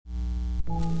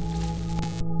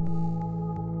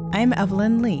I'm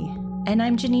Evelyn Lee. And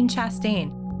I'm Janine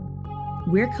Chastain.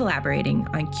 We're collaborating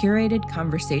on curated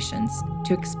conversations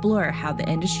to explore how the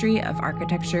industry of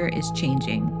architecture is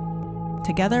changing.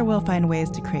 Together, we'll find ways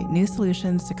to create new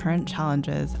solutions to current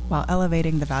challenges while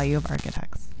elevating the value of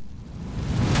architects.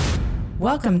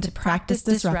 Welcome to Practice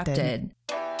Disrupted.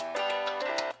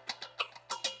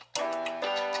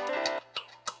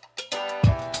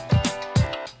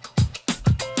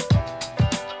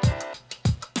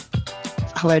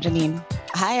 Hello, Janine.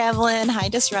 Hi, Evelyn. Hi,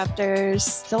 Disruptors.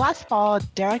 So last fall,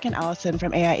 Derek and Allison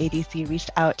from AIADC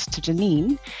reached out to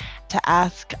Janine to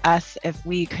ask us if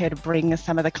we could bring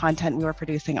some of the content we were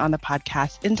producing on the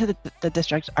podcast into the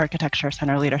District Architecture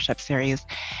Center Leadership Series.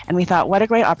 And we thought, what a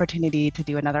great opportunity to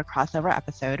do another crossover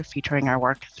episode featuring our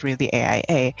work through the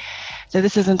AIA. So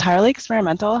this is entirely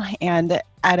experimental, and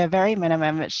at a very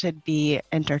minimum, it should be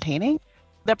entertaining.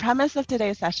 The premise of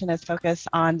today's session is focused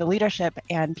on the leadership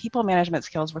and people management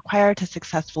skills required to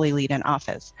successfully lead an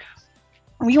office.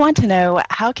 We want to know,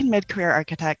 how can mid-career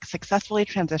architects successfully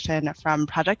transition from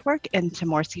project work into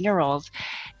more senior roles,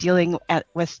 dealing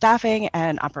with staffing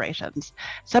and operations?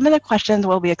 Some of the questions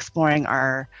we'll be exploring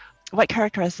are: what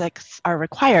characteristics are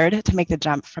required to make the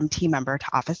jump from team member to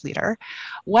office leader?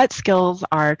 What skills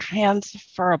are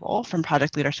transferable from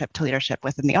project leadership to leadership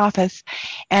within the office?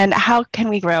 And how can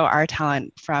we grow our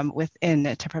talent from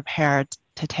within to prepare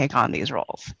to take on these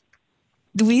roles?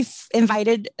 We've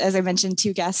invited, as I mentioned,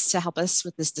 two guests to help us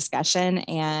with this discussion,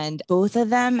 and both of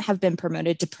them have been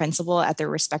promoted to principal at their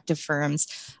respective firms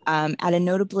at a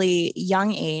notably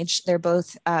young age. They're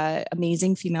both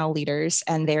amazing female leaders,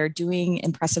 and they're doing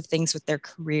impressive things with their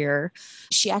career.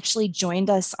 She actually joined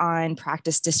us on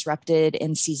Practice Disrupted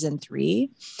in season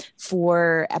 3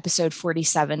 for episode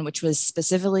 47, which was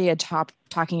specifically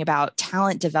talking about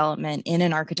talent development in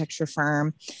an architecture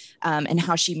firm and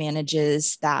how she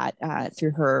manages that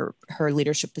through her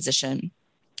leadership position.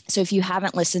 So if you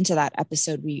haven't listened to that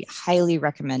episode, we highly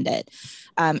recommend it.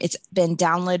 It's been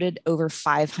downloaded over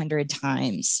 500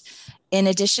 times. In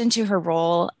addition to her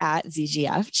role at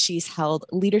ZGF, she's held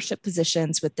leadership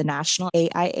positions with the National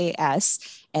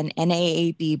AIAS and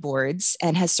NAAB boards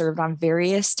and has served on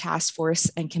various task force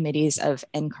and committees of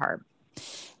NCARB.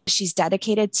 She's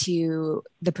dedicated to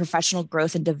the professional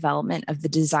growth and development of the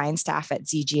design staff at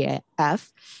ZGF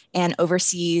and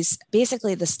oversees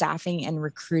basically the staffing and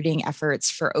recruiting efforts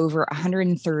for over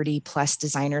 130 plus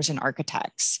designers and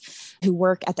architects who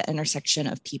work at the intersection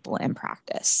of people and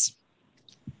practice.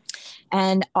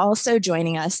 And also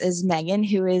joining us is Megan,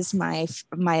 who is my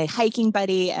hiking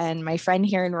buddy and my friend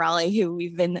here in Raleigh, who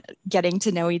we've been getting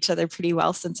to know each other pretty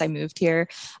well since I moved here.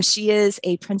 She is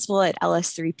a principal at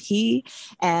LS3P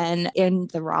and in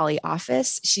the Raleigh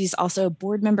office. She's also a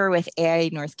board member with AI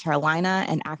North Carolina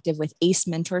and active with ACE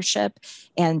Mentorship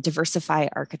and Diversify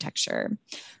Architecture.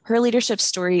 Her leadership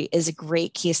story is a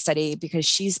great case study because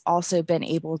she's also been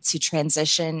able to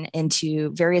transition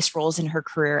into various roles in her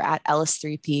career at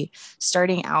LS3P,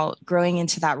 starting out, growing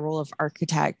into that role of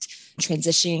architect,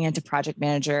 transitioning into project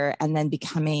manager, and then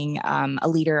becoming a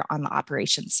leader on the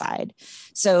operations side.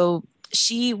 So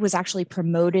she was actually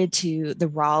promoted to the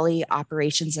Raleigh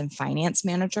operations and finance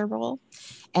manager role,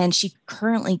 and she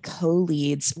currently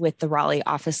co-leads with the Raleigh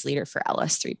office leader for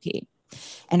LS3P.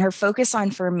 And her focus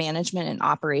on firm management and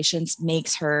operations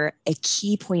makes her a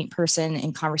key point person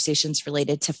in conversations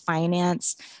related to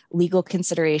finance, legal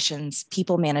considerations,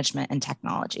 people management, and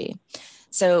technology.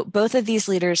 So both of these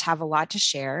leaders have a lot to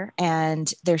share, and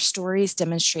their stories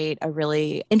demonstrate a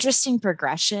really interesting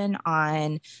progression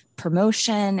on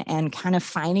promotion and kind of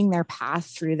finding their path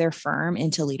through their firm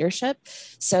into leadership.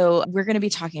 So we're going to be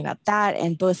talking about that,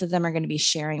 and both of them are going to be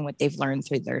sharing what they've learned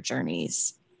through their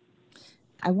journeys.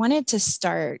 I wanted to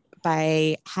start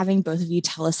by having both of you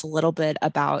tell us a little bit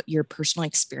about your personal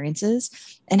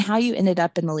experiences and how you ended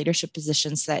up in the leadership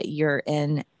positions that you're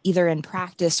in, either in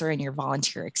practice or in your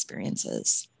volunteer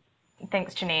experiences.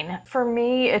 Thanks, Janine. For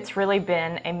me, it's really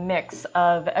been a mix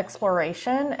of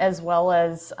exploration as well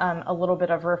as a little bit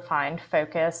of refined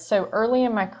focus. So early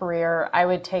in my career, I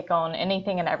would take on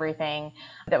anything and everything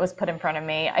that was put in front of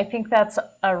me. I think that's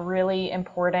a really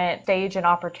important stage and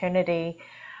opportunity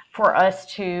for us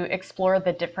to explore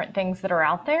the different things that are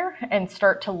out there and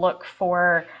start to look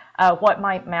for what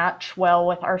might match well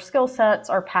with our skill sets,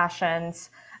 our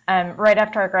passions. Right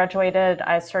after I graduated,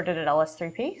 I started at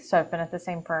LS3P, so I've been at the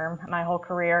same firm my whole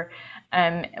career.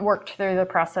 Worked through the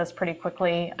process pretty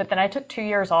quickly. But then I took 2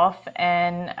 years off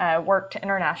and worked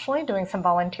internationally doing some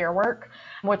volunteer work,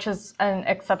 which is an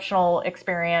exceptional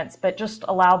experience, but just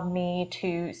allowed me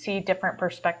to see different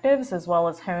perspectives as well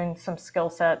as hone some skill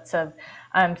sets of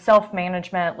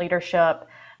self-management, leadership,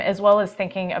 as well as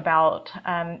thinking about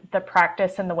the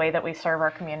practice and the way that we serve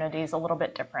our communities a little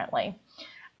bit differently.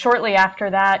 Shortly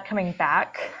after that, coming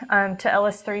back to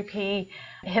LS3P,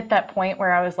 hit that point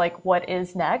where I was like, what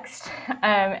is next?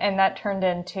 And that turned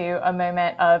into a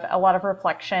moment of a lot of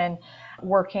reflection,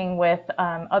 working with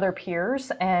other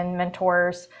peers and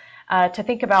mentors to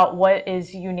think about what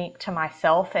is unique to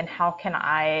myself and how can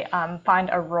I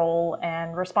find a role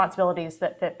and responsibilities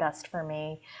that fit best for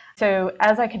me. So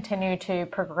as I continue to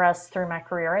progress through my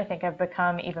career, I think I've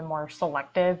become even more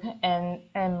selective and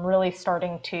really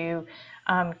starting to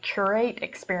curate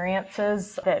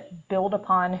experiences that build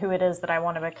upon who it is that I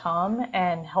want to become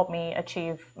and help me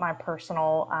achieve my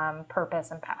personal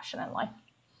purpose and passion in life.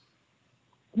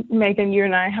 Megan, you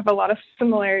and I have a lot of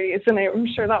similarities, and I'm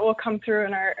sure that will come through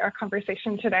in our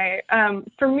conversation today.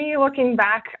 For me, looking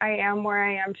back, I am where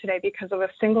I am today because of a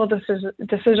single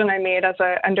decision I made as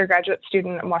an undergraduate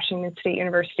student at Washington State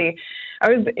University. I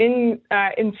was in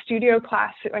studio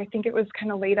class. I think it was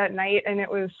kind of late at night, and it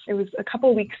was a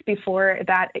couple weeks before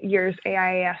that year's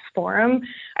AIAS forum.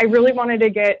 I really wanted to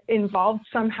get involved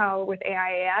somehow with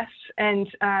AIAS and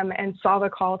saw the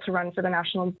call to run for the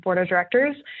National Board of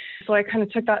Directors. So I kind of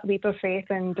took that leap of faith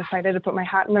and decided to put my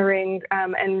hat in the ring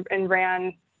and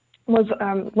ran. Was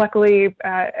luckily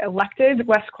elected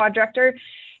West Quad Director.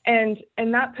 And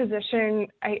that position,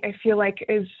 I feel like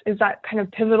is that kind of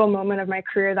pivotal moment of my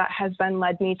career that has then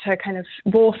led me to kind of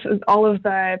both all of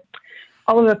the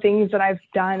things that I've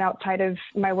done outside of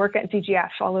my work at ZGF,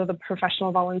 all of the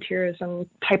professional volunteers and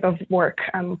type of work,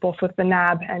 both with the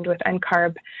NAB and with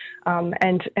NCARB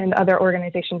and other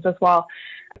organizations as well.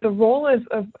 The role as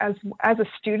a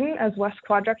student, as West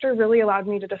Quad Director, really allowed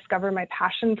me to discover my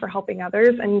passion for helping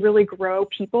others and really grow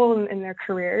people in their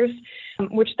careers,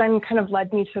 which then kind of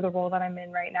led me to the role that I'm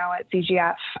in right now at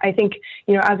ZGF. I think,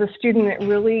 as a student, it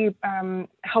really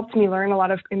helped me learn a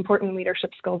lot of important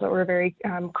leadership skills that were very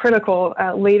critical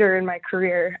later in my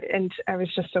career. And I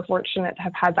was just so fortunate to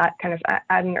have had that kind of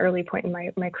at an early point in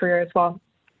my career as well.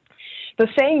 So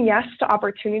saying yes to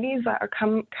opportunities that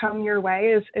come your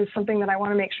way is something that I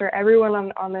want to make sure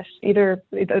everyone on this, either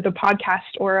the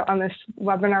podcast or on this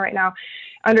webinar right now,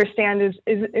 understand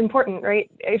is important,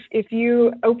 right? If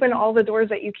you open all the doors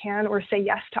that you can or say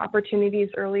yes to opportunities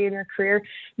early in your career,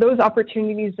 those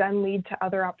opportunities then lead to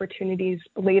other opportunities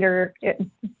later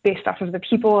based off of the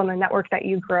people and the network that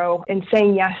you grow. And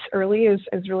saying yes early is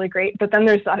really great. But then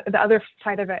there's the other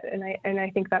side of it. And I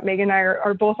think that Megan and I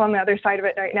are both on the other side of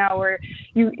it right now, where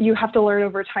you have to learn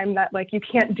over time that you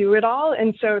can't do it all.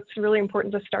 And so it's really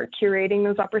important to start curating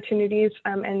those opportunities.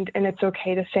 And it's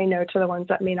okay to say no to the ones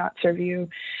that may not serve you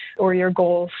or your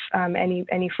goals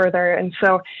any further. And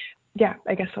so, yeah,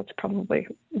 I guess that's probably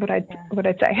what I'd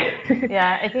say.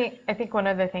 Yeah, I think one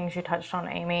of the things you touched on,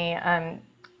 Amy,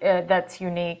 that's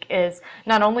unique is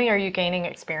not only are you gaining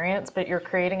experience, but you're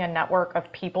creating a network of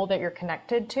people that you're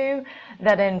connected to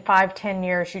that in 5-10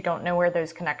 years, you don't know where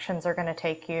those connections are going to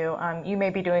take you. You may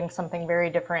be doing something very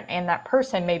different and that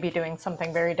person may be doing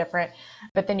something very different,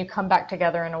 but then you come back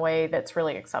together in a way that's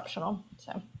really exceptional.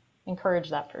 So encourage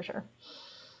that for sure.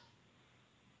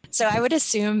 So I would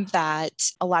assume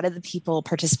that a lot of the people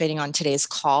participating on today's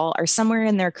call are somewhere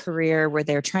in their career where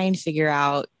they're trying to figure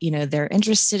out, they're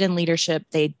interested in leadership.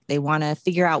 They want to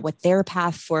figure out what their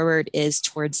path forward is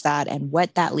towards that and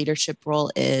what that leadership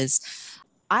role is.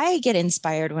 I get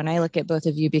inspired when I look at both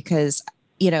of you because,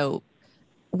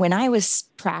 when I was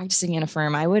practicing in a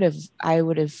firm, I would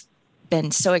have been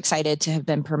so excited to have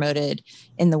been promoted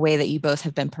in the way that you both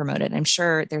have been promoted. I'm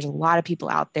sure there's a lot of people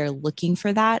out there looking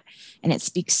for that. And it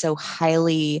speaks so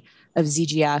highly of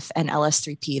ZGF and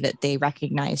LS3P that they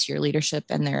recognize your leadership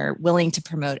and they're willing to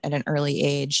promote at an early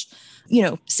age,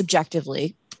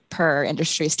 subjectively per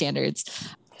industry standards.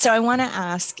 So I want to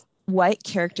ask, what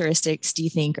characteristics do you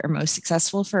think are most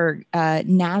successful for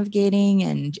navigating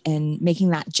and making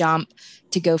that jump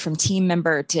to go from team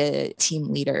member to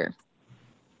team leader?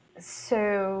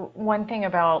 So one thing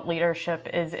about leadership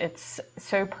is it's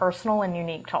so personal and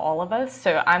unique to all of us.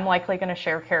 So I'm likely going to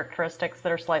share characteristics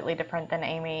that are slightly different than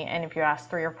Amy. And if you ask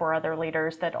 3 or 4 other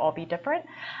leaders, that'd all be different.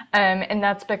 And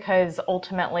that's because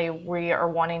ultimately we are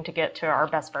wanting to get to our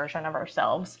best version of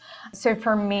ourselves. So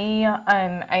for me,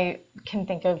 I can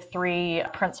think of 3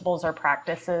 principles or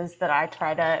practices that I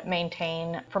try to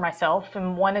maintain for myself.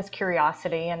 And one is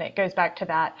curiosity. And it goes back to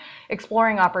that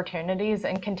exploring opportunities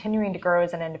and continuing to grow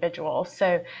as an individual individual.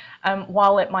 So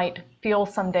while it might feel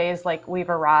some days like we've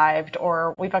arrived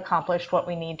or we've accomplished what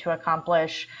we need to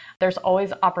accomplish, there's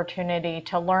always opportunity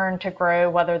to learn, to grow,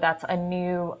 whether that's a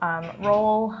new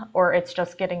role or it's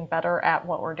just getting better at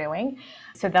what we're doing.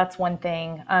 So that's one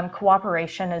thing.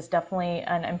 Cooperation is definitely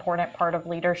an important part of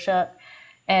leadership.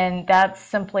 And that's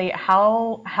simply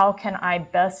how can I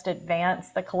best advance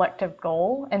the collective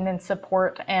goal and then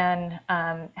support and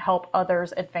help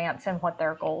others advance in what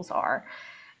their goals are.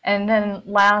 And then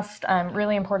last,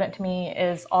 really important to me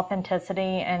is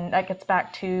authenticity, and that gets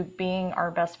back to being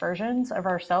our best versions of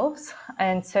ourselves.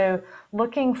 And so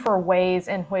looking for ways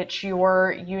in which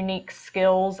your unique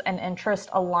skills and interests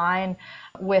align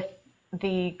with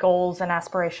the goals and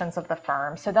aspirations of the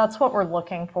firm. So that's what we're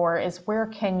looking for, is where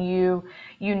can you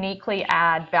uniquely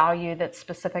add value that's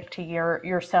specific to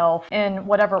yourself in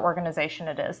whatever organization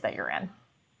it is that you're in.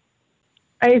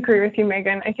 I agree with you,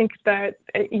 Megan. I think that,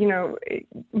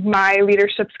 my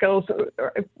leadership skills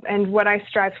and what I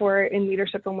strive for in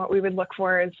leadership and what we would look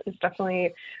for is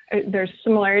definitely, there's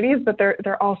similarities, but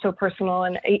they're also personal,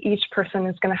 and each person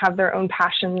is going to have their own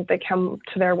passion that they come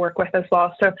to their work with as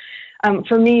well. So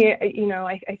for me,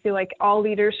 I feel like all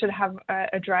leaders should have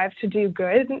a drive to do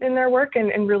good in their work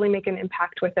and really make an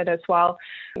impact with it as well.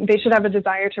 They should have a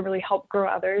desire to really help grow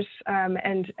others.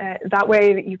 And that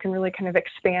way that you can really kind of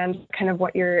expand kind of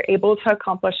what you're able to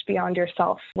accomplish beyond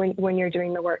yourself when you're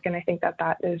doing the work. And I think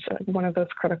that is one of those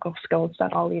critical skills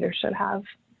that all leaders should have.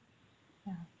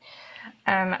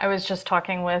 I was just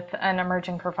talking with an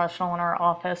emerging professional in our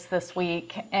office this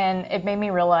week, and it made me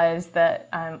realize that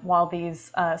while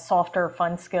these softer,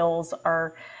 fun skills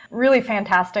are really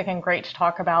fantastic and great to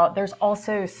talk about, there's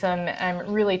also some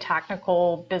really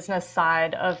technical business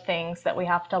side of things that we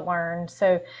have to learn.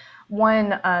 So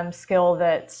one skill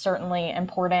that's certainly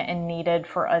important and needed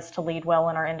for us to lead well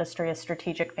in our industry is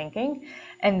strategic thinking.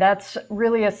 And that's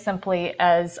really as simply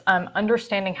as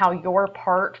understanding how your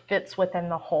part fits within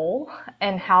the whole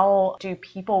and how do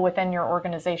people within your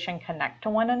organization connect to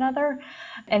one another.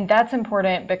 And that's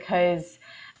important because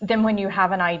then when you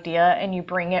have an idea and you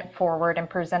bring it forward and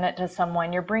present it to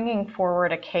someone, you're bringing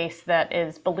forward a case that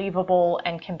is believable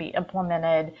and can be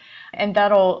implemented. And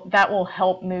that will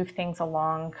help move things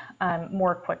along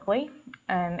more quickly.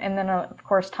 And then, of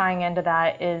course, tying into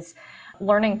that is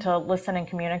learning to listen and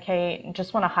communicate.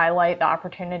 Just want to highlight the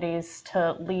opportunities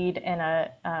to lead in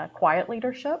a quiet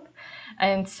leadership.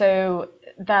 And so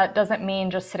that doesn't mean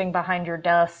just sitting behind your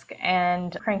desk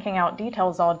and cranking out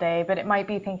details all day, but it might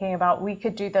be thinking about, we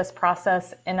could do this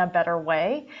process in a better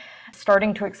way.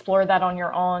 Starting to explore that on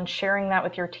your own, sharing that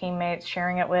with your teammates,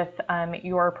 sharing it with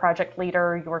your project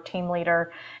leader, your team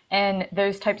leader, and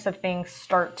those types of things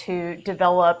start to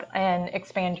develop and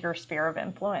expand your sphere of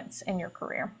influence in your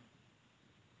career.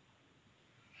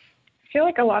 I feel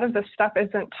like a lot of this stuff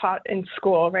isn't taught in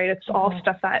school, right? It's all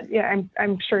stuff that,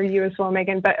 I'm sure you as well,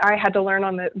 Megan, but I had to learn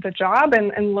on the job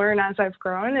and learn as I've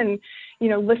grown. And,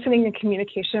 listening and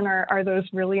communication are those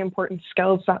really important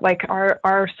skills that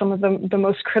are some of the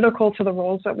most critical to the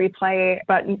roles that we play,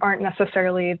 but aren't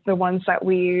necessarily the ones that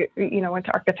we, went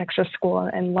to architecture school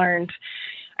and learned.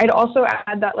 I'd also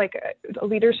add that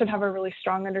leaders should have a really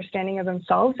strong understanding of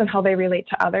themselves and how they relate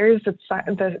to others. It's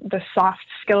the soft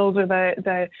skills or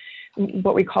the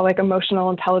what we call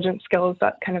emotional intelligence skills,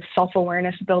 that kind of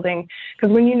self-awareness building.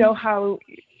 Because when you know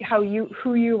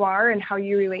who you are and how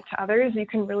you relate to others, you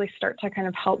can really start to kind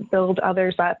of help build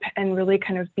others up and really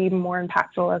kind of be more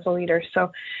impactful as a leader.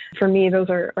 So for me, those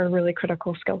are really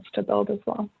critical skills to build as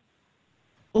well.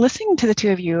 Listening to the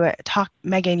two of you talk,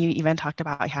 Megan, you even talked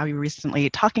about how you recently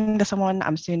talking to someone.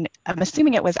 I'm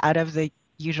assuming it was out of the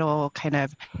usual kind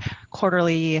of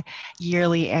quarterly,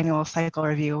 yearly, annual cycle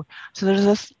review. So there's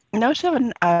this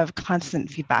notion of constant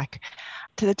feedback.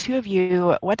 To the two of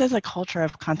you, what does a culture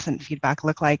of constant feedback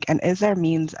look like? And is there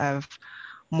means of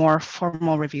more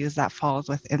formal reviews that falls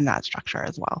within that structure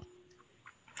as well?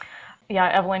 Yeah,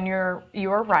 Evelyn,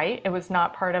 you are right. It was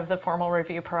not part of the formal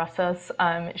review process.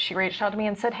 She reached out to me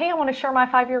and said, "Hey, I want to share my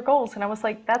 5-year goals." And I was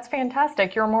like, "That's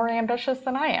fantastic. You're more ambitious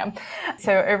than I am."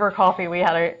 So over coffee, we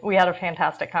had a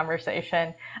fantastic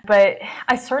conversation. But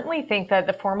I certainly think that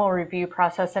the formal review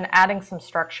process and adding some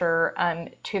structure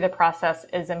to the process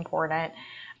is important.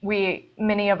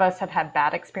 Many of us have had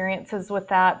bad experiences with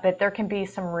that, but there can be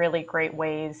some really great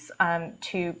ways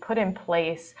to put in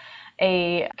place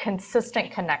a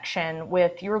consistent connection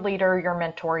with your leader, your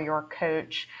mentor, your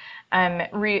coach.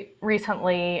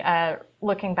 Recently,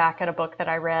 looking back at a book that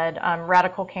I read,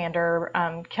 Radical Candor,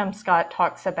 Kim Scott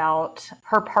talks about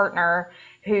her partner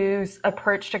whose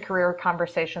approach to career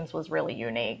conversations was really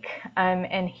unique.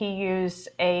 And he used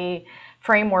a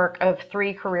framework of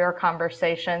 3 career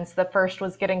conversations. The first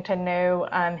was getting to know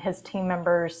his team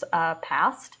members'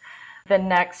 past. The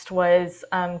next was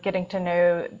getting to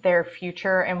know their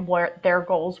future and what their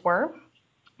goals were,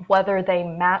 whether they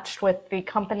matched with the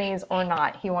companies or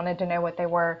not. He wanted to know what they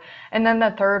were. And then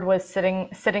the third was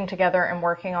sitting together and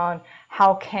working on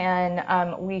how can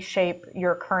we shape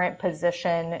your current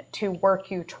position to work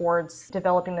you towards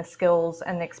developing the skills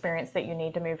and the experience that you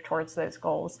need to move towards those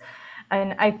goals.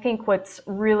 And I think what's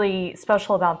really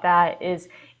special about that is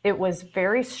it was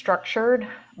very structured,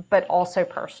 but also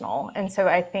personal. And so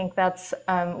I think that's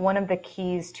one of the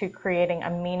keys to creating a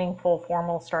meaningful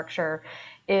formal structure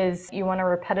is you want a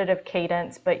repetitive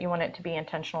cadence, but you want it to be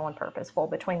intentional and purposeful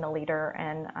between the leader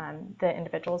and the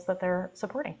individuals that they're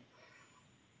supporting.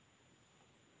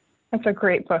 That's a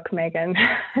great book, Megan.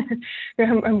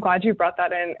 I'm glad you brought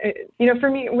that in. For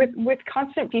me, with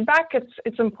constant feedback,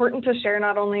 it's important to share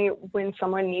not only when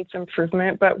someone needs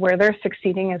improvement, but where they're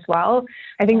succeeding as well.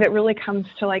 I think that really comes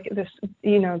to like this,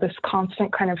 this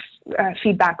constant kind of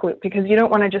feedback loop, because you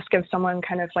don't want to just give someone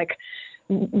kind of like,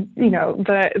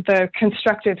 the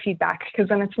constructive feedback, because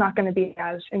then it's not going to be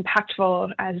as impactful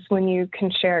as when you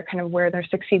can share kind of where they're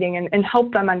succeeding and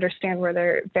help them understand where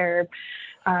their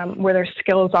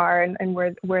skills are and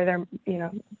where they're,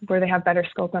 where they have better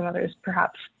skills than others,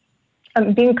 perhaps.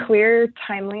 Being clear,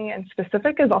 timely, and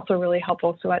specific is also really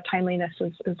helpful. So that timeliness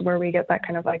is where we get that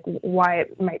kind of like why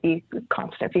it might be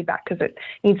constant feedback, because it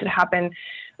needs to happen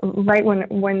right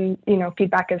when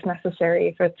feedback is necessary.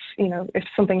 If it's, if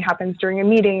something happens during a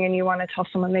meeting and you want to tell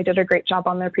someone they did a great job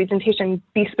on their presentation,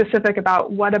 be specific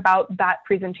about what about that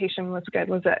presentation was good.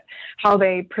 Was it how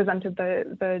they presented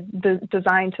the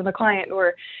design to the client,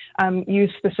 or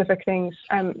use specific things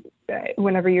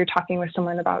whenever you're talking with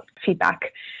someone about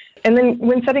feedback. And then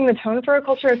when setting the tone for a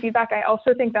culture of feedback, I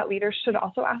also think that leaders should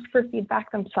also ask for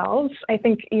feedback themselves. I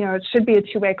think, it should be a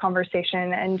two-way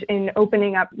conversation. And in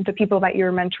opening up the people that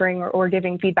you're mentoring or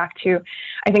giving feedback to,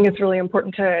 I think it's really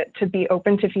important to be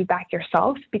open to feedback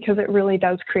yourself, because it really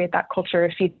does create that culture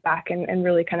of feedback and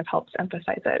really kind of helps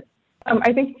emphasize it.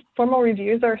 I think formal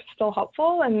reviews are still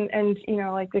helpful, and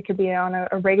like they could be on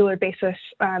a regular basis.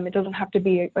 It doesn't have to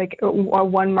be like a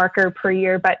one marker per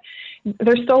year, but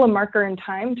there's still a marker in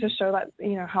time to show that,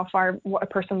 how far a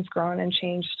person's grown and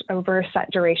changed over a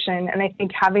set duration. And I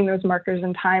think having those markers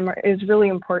in time is really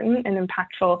important and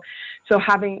impactful. So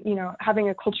having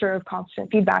a culture of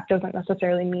constant feedback doesn't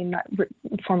necessarily mean that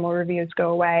formal reviews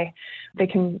go away. They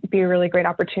can be a really great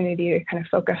opportunity to kind of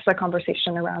focus the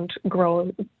conversation around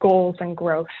goals and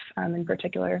growth in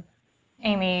particular.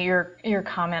 Amy, your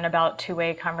comment about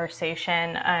two-way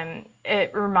conversation,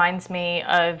 it reminds me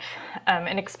of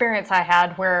an experience I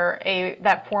had where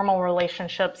that formal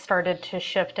relationship started to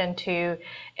shift into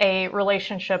a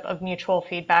relationship of mutual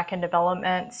feedback and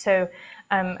development. So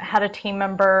had a team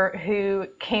member who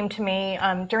came to me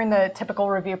during the typical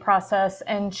review process,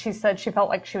 and she said she felt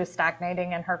like she was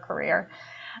stagnating in her career.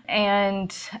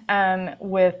 And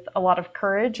with a lot of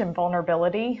courage and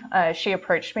vulnerability, she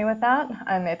approached me with that.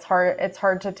 It's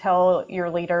hard to tell your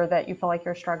leader that you feel like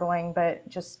you're struggling, but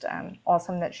just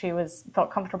awesome that she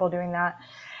felt comfortable doing that.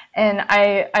 And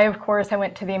I of course, I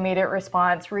went to the immediate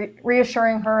response,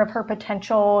 reassuring her of her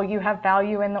potential. You have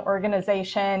value in the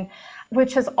organization,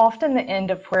 which is often the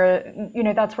end of where,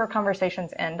 that's where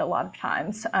conversations end a lot of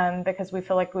times, because we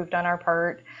feel like we've done our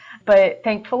part. But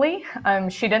thankfully,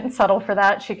 she didn't settle for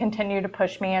that. She continued to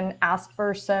push me and asked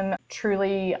for some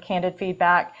truly candid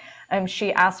feedback.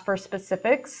 She asked for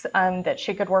specifics that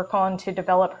she could work on to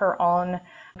develop her own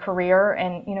career,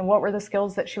 and what were the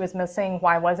skills that she was missing?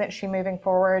 Why wasn't she moving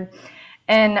forward?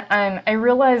 And I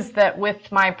realized that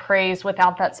with my praise,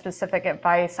 without that specific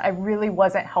advice, I really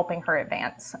wasn't helping her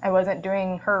advance. I wasn't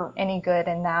doing her any good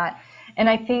in that. And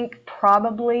I think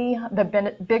probably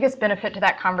the biggest benefit to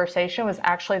that conversation was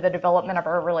actually the development of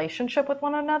our relationship with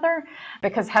one another,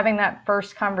 because having that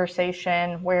first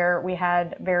conversation where we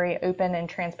had very open and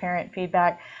transparent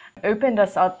feedback opened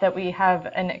us up that we have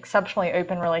an exceptionally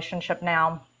open relationship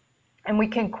now. And we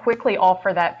can quickly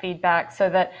offer that feedback so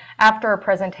that after a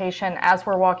presentation, as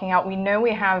we're walking out, we know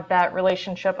we have that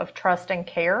relationship of trust and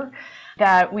care,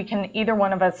 that we can, either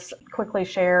one of us, quickly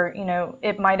share,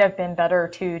 it might have been better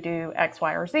to do X,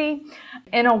 Y, or Z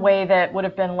in a way that would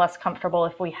have been less comfortable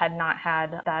if we had not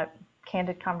had that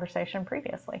candid conversation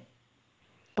previously.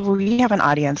 We have an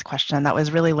audience question that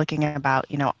was really looking about,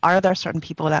 are there certain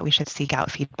people that we should seek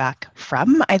out feedback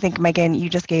from? I think, Megan, you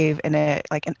just gave an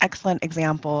excellent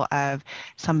example of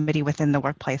somebody within the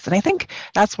workplace. And I think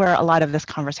that's where a lot of this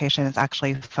conversation is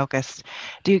actually focused.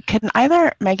 Can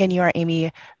either Megan, you or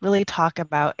Amy really talk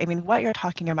about, what you're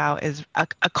talking about is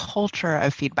a culture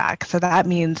of feedback. So that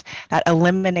means that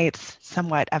eliminates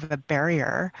somewhat of a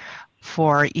barrier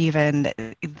for even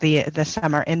the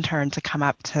summer intern to come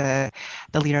up to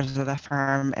the leaders of the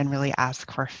firm and really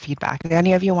ask for feedback. Do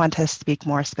any of you want to speak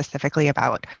more specifically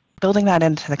about building that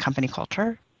into the company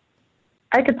culture?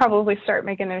 I could probably start,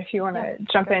 Megan, if you want to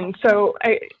jump in. So,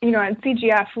 at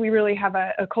CGF, we really have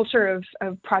a culture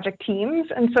of project teams.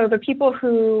 And so the people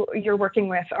who you're working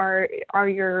with are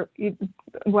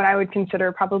what I would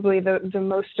consider probably the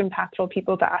most impactful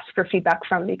people to ask for feedback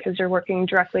from, because you're working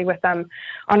directly with them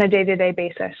on a day-to-day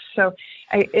basis. So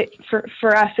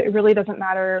for us, it really doesn't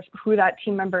matter who that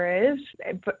team member is,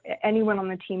 but anyone on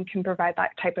the team can provide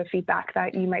that type of feedback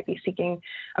that you might be seeking,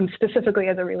 specifically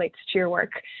as it relates to your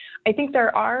work. I think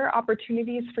there are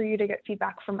opportunities for you to get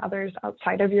feedback from others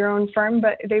outside of your own firm,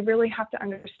 but they really have to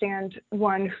understand,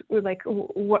 one,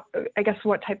 what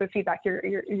type of feedback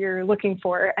you're looking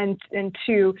for, and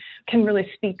two, can really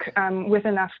speak with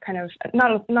enough kind of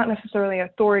not necessarily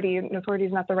authority. Authority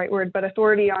is not the right word, but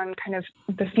authority on kind of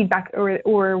the feedback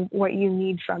or what you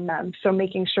need from them. So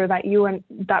making sure that you and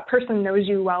that person knows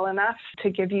you well enough to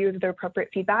give you the appropriate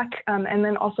feedback, and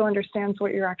then also understands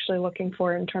what you're actually looking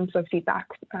for in terms of feedback.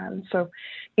 So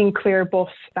being clear both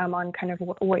on kind of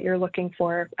what you're looking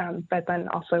for, but then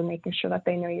also making sure that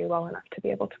they know you well enough to be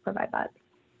able to provide that.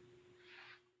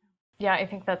 Yeah, I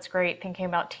think that's great. Thinking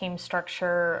about team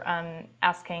structure,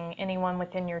 asking anyone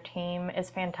within your team is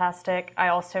fantastic. I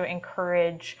also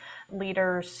encourage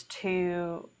leaders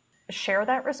to share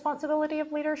that responsibility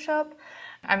of leadership.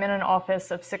 I'm in an office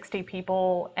of 60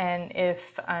 people, and if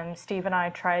Steve and I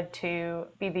tried to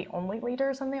be the only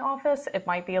leaders in the office, it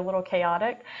might be a little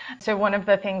chaotic. So one of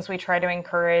the things we try to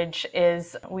encourage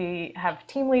is we have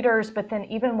team leaders, but then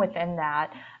even within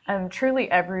that, truly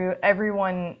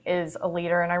everyone is a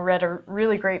leader. And I read a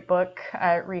really great book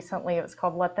recently. It was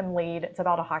called Let Them Lead. It's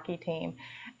about a hockey team.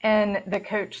 And the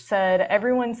coach said,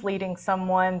 everyone's leading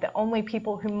someone. The only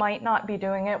people who might not be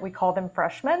doing it, we call them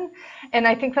freshmen. And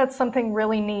I think that's something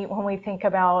really neat when we think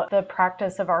about the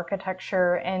practice of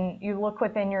architecture and you look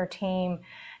within your team.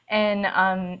 And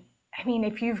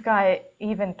if you've got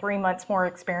even 3 months more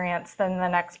experience than the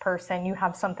next person, you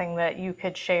have something that you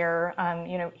could share.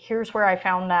 Here's where I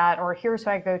found that, or here's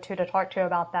who I go to talk to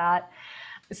about that.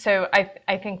 So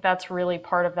I think that's really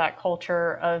part of that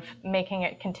culture of making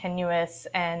it continuous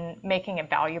and making it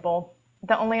valuable.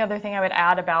 The only other thing I would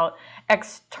add about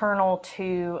external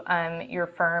to your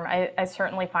firm, I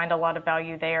certainly find a lot of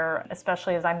value there,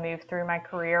 especially as I move through my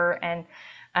career and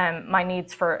my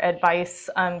needs for advice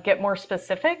get more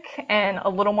specific and a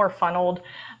little more funneled,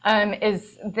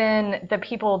 is then the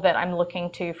people that I'm looking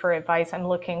to for advice, I'm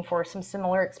looking for some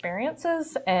similar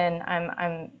experiences, and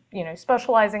I'm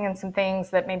specializing in some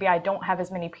things that maybe I don't have as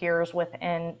many peers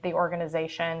within the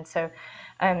organization. So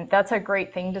that's a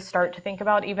great thing to start to think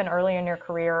about even early in your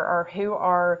career, or who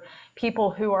are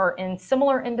people who are in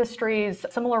similar industries,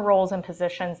 similar roles and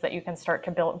positions that you can start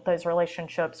to build those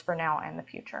relationships for now and the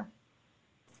future.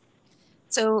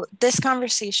 So this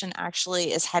conversation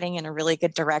actually is heading in a really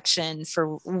good direction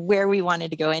for where we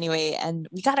wanted to go anyway. And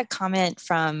we got a comment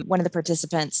from one of the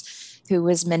participants who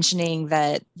was mentioning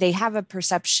that they have a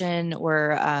perception or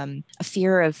a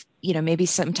fear of, maybe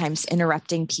sometimes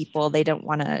interrupting people. They don't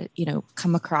want to,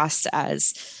 come across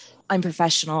as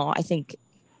unprofessional. I think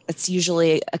it's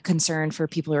usually a concern for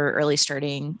people who are early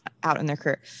starting out in their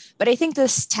career. But I think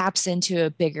this taps into a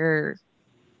bigger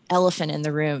elephant in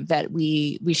the room that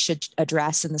we should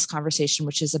address in this conversation,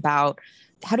 which is about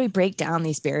how do we break down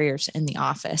these barriers in the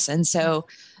office. And so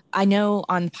I know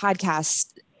on the podcast,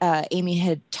 Amy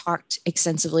had talked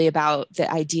extensively about the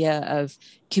idea of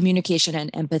communication and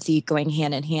empathy going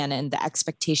hand in hand, and the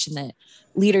expectation that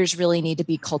leaders really need to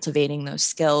be cultivating those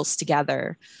skills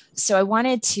together. So I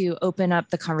wanted to open up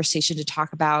the conversation to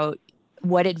talk about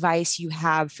what advice you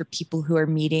have for people who are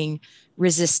meeting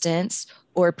resistance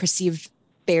or perceived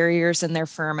barriers in their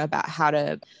firm about how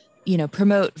to,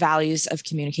 promote values of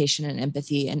communication and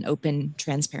empathy and open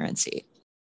transparency.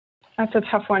 That's a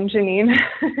tough one, Janine.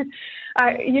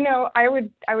 I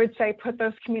would say put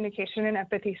those communication and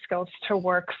empathy skills to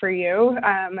work for you.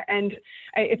 And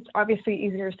it's obviously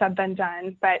easier said than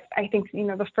done, but I think,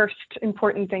 the first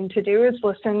important thing to do is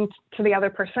listen to the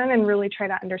other person and really try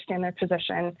to understand their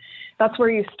position. That's where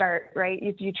you start, right?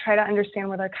 You try to understand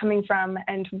where they're coming from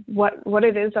and what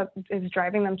it is that is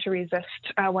driving them to resist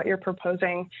what you're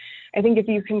proposing. I think if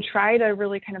you can try to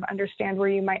really kind of understand where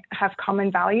you might have common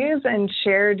values and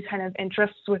shared kind of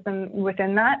interests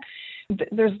within that,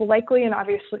 there's likely an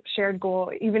obvious shared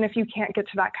goal, even if you can't get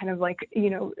to that kind of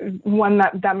one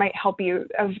that might help you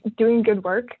of doing good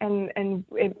work, and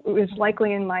it is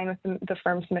likely in line with the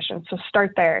firm's mission. So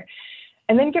start there.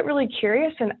 And then get really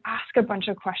curious and ask a bunch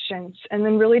of questions, and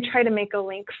then really try to make a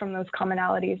link from those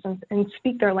commonalities and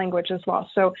speak their language as well.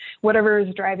 So whatever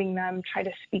is driving them, try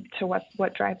to speak to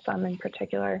what drives them in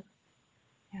particular.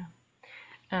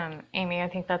 Amy, I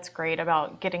think that's great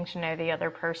about getting to know the other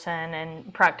person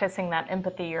and practicing that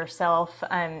empathy yourself.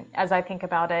 As I think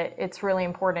about it, it's really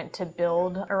important to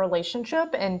build a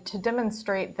relationship and to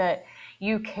demonstrate that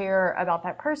you care about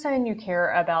that person, you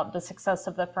care about the success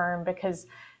of the firm, because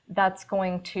that's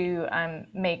going to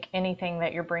make anything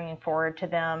that you're bringing forward to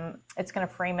them, it's going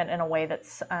to frame it in a way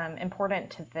that's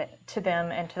important to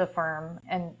them and to the firm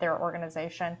and their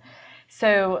organization.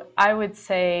 So I would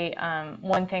say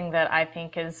one thing that I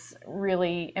think is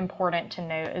really important to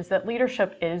note is that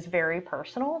leadership is very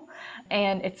personal,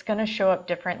 and it's going to show up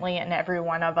differently in every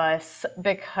one of us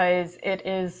because it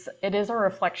is a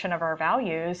reflection of our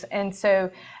values. And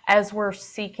so as we're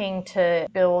seeking to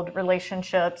build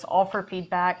relationships, offer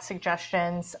feedback,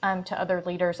 suggestions to other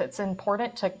leaders, it's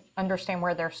important to understand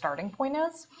where their starting point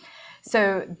is.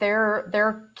 So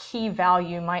their key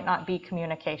value might not be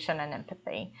communication and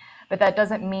empathy. But that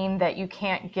doesn't mean that you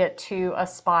can't get to a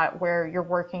spot where you're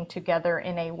working together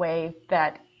in a way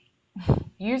that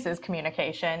uses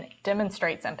communication,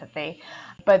 demonstrates empathy.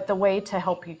 But the way to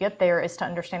help you get there is to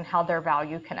understand how their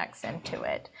value connects into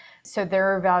it. So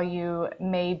their value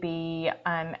may be,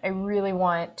 I really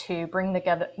want to bring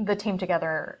the team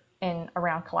together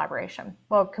around collaboration.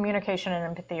 Well, communication and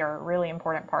empathy are a really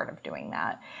important part of doing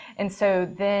that. And so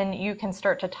then you can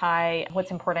start to tie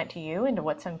what's important to you into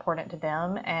what's important to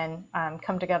them, and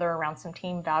come together around some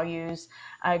team values,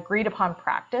 agreed upon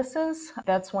practices.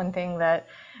 That's one thing that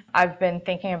I've been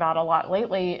thinking about a lot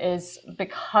lately, is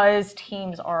because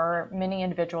teams are many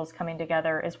individuals coming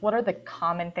together, is what are the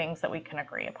common things that we can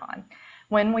agree upon?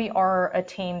 When we are a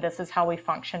team, this is how we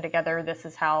function together. This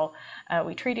is how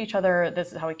we treat each other.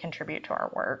 This is how we contribute to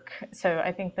our work. So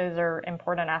I think those are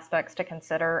important aspects to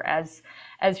consider as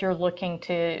you're looking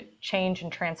to change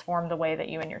and transform the way that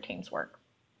you and your teams work.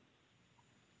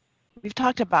 We've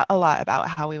talked a lot about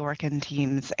how we work in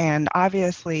teams, and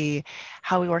obviously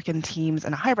how we work in teams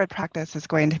in a hybrid practice is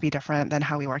going to be different than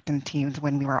how we worked in teams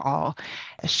when we were all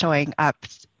showing up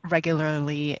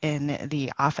regularly in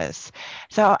the office.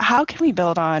 So how can we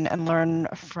build on and learn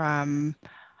from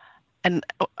and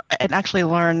actually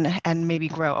learn and maybe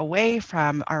grow away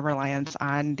from our reliance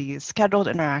on these scheduled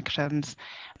interactions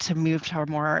to move to a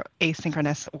more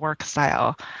asynchronous work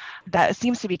style that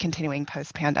seems to be continuing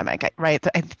post-pandemic, right?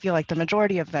 I feel like the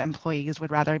majority of the employees would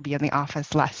rather be in the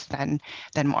office less than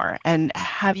more. And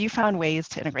have you found ways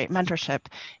to integrate mentorship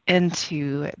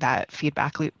into that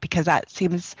feedback loop? Because that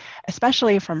seems,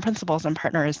 especially from principals and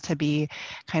partners, to be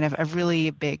kind of a really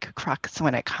big crux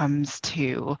when it comes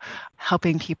to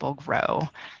helping people grow,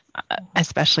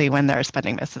 especially when they're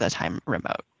spending most of the time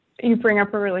remote. You bring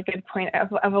up a really good point,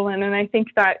 Evelyn, and I think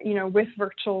that, with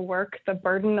virtual work, the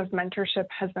burden of mentorship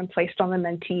has been placed on the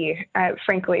mentee,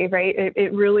 frankly, right?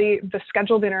 It really, the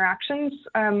scheduled interactions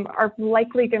are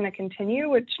likely going to continue,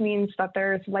 which means that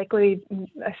there's likely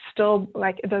still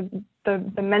the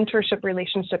mentorship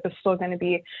relationship is still going to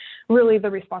be really the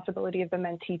responsibility of the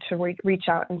mentee to reach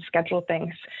out and schedule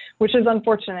things, which is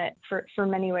unfortunate for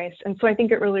many ways. And so I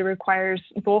think it really requires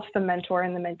both the mentor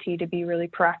and the mentee to be really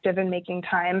proactive in making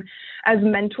time. As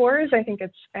mentors, I think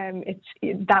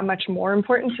it's that much more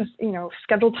important to,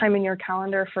 schedule time in your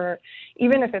calendar for,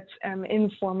 even if it's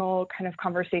informal kind of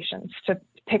conversations, to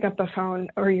pick up the phone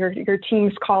or your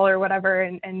Teams call or whatever,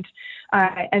 and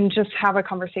just have a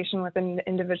conversation with an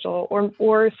individual,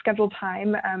 or schedule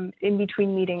time in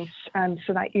between meetings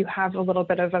so that you have a little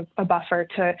bit of a buffer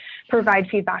to provide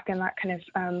feedback in that kind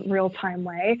of real-time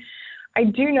way. I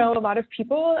do know a lot of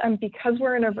people, because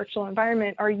we're in a virtual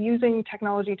environment, are using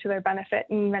technology to their benefit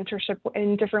and mentorship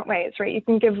in different ways, right? You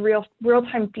can give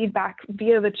real-time feedback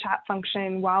via the chat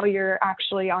function while you're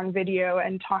actually on video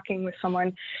and talking with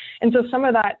someone. And so some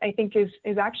of that, I think,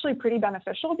 is actually pretty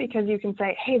beneficial, because you can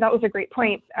say, hey, that was a great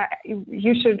point.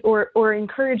 You should, or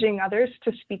encouraging others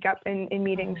to speak up in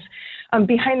meetings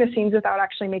behind the scenes without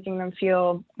actually making them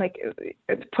feel like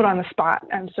it's put on the spot.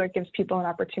 So it gives people an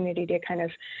opportunity to kind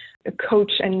of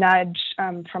coach and nudge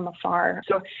from afar.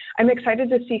 So I'm excited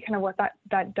to see kind of what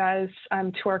that does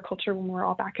to our culture when we're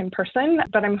all back in person,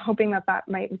 but I'm hoping that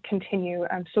might continue.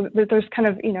 So there's kind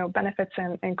of, benefits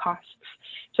and costs.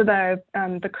 So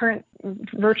the current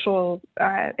virtual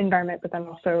environment, but then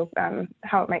also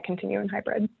how it might continue in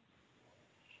hybrid.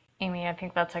 Amy, I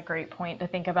think that's a great point to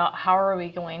think about. How are we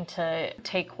going to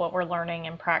take what we're learning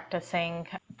and practicing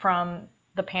from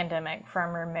the pandemic,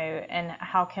 from remote, and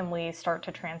how can we start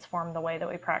to transform the way that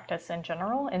we practice in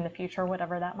general in the future,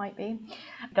 whatever that might be?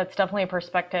 That's definitely a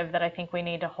perspective that I think we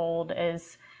need to hold,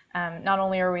 is not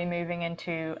only are we moving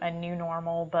into a new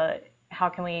normal, but how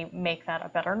can we make that a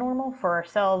better normal for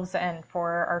ourselves and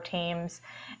for our teams?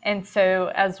 And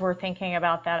so as we're thinking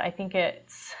about that, I think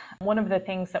it's one of the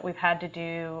things that we've had to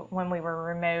do when we were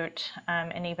remote,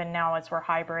 and even now as we're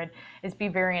hybrid, is be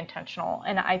very intentional.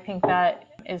 And I think that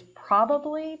is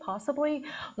possibly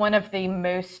one of the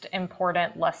most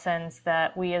important lessons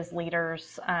that we as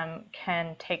leaders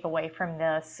can take away from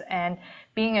this, and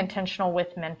being intentional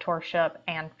with mentorship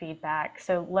and feedback.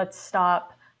 So let's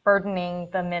stop burdening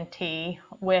the mentee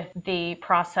with the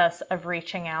process of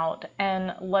reaching out,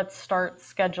 and let's start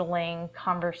scheduling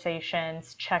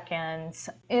conversations, check-ins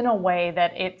in a way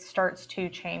that it starts to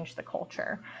change the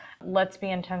culture. Let's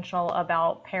be intentional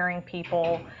about pairing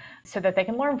people so that they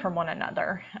can learn from one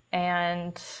another,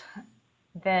 and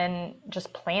then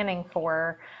just planning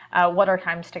for what our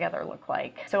times together look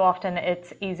like. So often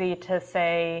it's easy to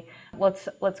say, let's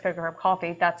go grab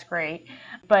coffee, that's great.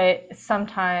 But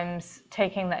sometimes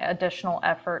taking the additional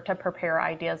effort to prepare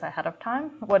ideas ahead of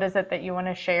time. What is it that you want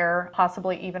to share?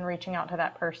 Possibly even reaching out to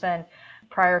that person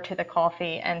prior to the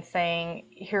coffee and saying,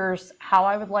 here's how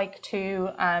I would like to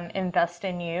invest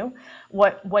in you.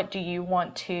 What do you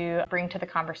want to bring to the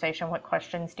conversation? What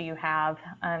questions do you have?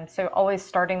 So always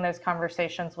starting those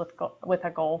conversations with a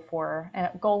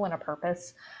goal and a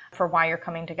purpose for why you're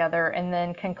coming together, and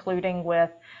then concluding with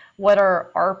what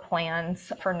are our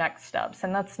plans for next steps.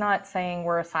 And that's not saying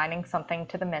we're assigning something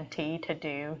to the mentee to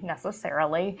do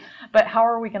necessarily, but how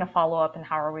are we going to follow up and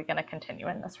how are we going to continue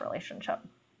in this relationship?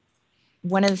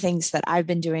 One of the things that I've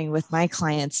been doing with my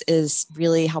clients is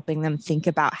really helping them think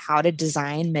about how to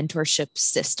design mentorship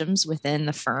systems within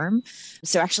the firm.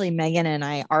 So actually, Megan and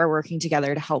I are working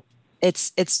together to help.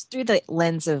 It's through the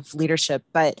lens of leadership,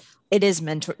 but it is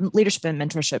leadership and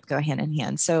mentorship go hand in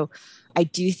hand. So I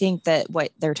do think that what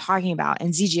they're talking about,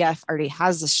 and ZGF already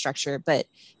has the structure, but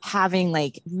having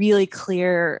like really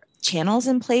clear channels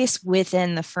in place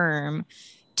within the firm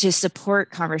to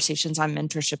support conversations on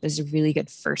mentorship is a really good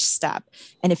first step.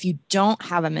 And if you don't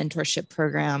have a mentorship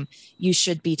program, you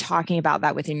should be talking about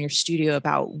that within your studio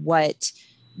about what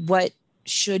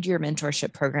should your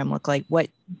mentorship program look like? What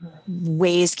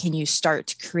ways can you start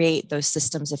to create those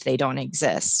systems if they don't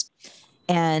exist?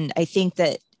 And I think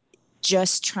that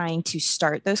just trying to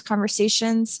start those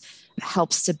conversations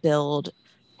helps to build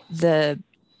the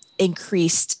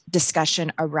increased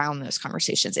discussion around those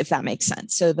conversations, if that makes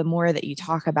sense. So the more that you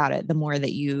talk about it, the more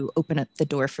that you open up the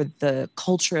door for the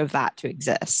culture of that to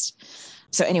exist.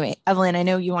 So anyway, Evelyn, I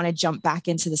know you want to jump back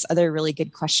into this other really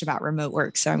good question about remote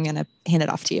work, so I'm going to hand it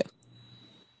off to you.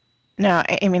 No,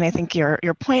 I mean, I think your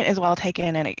point is well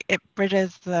taken, and it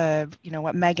bridges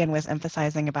what Megan was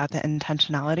emphasizing about the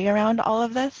intentionality around all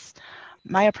of this.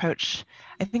 My approach,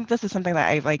 I think this is something that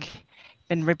I've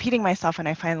been repeating myself, and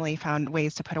I finally found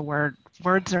ways to put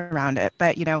words around it.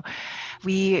 But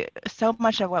so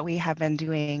much of what we have been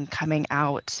doing coming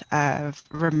out of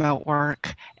remote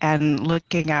work and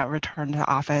looking at return to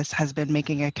office has been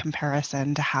making a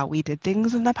comparison to how we did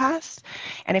things in the past.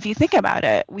 And if you think about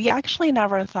it, we actually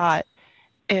never thought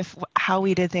if how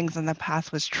we did things in the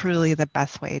past was truly the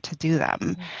best way to do them.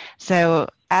 Mm-hmm. So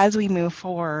as we move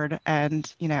forward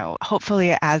and,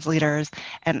 hopefully as leaders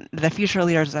and the future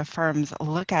leaders of firms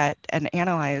look at and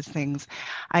analyze things,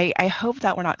 I hope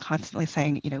that we're not constantly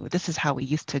saying, this is how we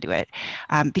used to do it,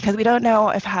 because we don't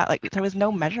know there was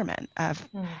no measurement of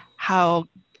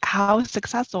how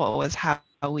successful it was, how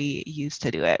we used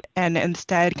to do it, and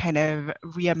instead kind of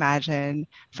reimagine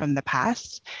from the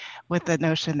past with the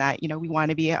notion that, we want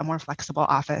to be a more flexible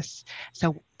office.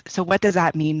 So So what does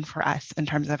that mean for us in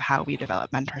terms of how we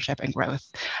develop mentorship and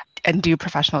growth and do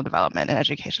professional development and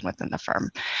education within the firm?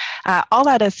 All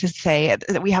that is to say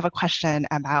that we have a question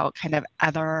about kind of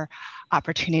other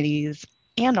opportunities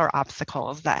and or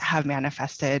obstacles that have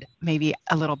manifested maybe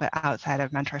a little bit outside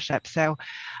of mentorship. So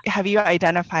have you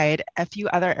identified a few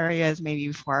other areas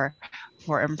maybe for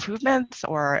improvements,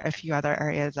 or a few other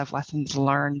areas of lessons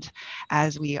learned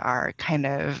as we are kind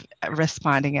of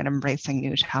responding and embracing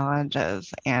new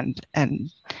challenges and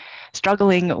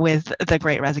struggling with the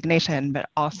Great Resignation, but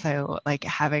also like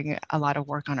having a lot of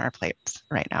work on our plates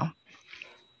right now?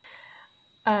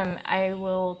 I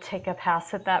will take a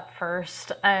pass at that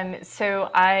first. So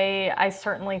I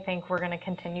certainly think we're going to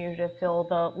continue to feel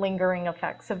the lingering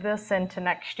effects of this into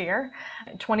next year.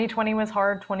 2020 was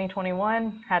hard.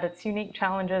 2021 had its unique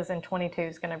challenges, and 22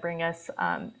 is going to bring us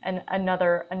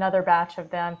another batch of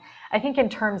them. I think in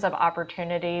terms of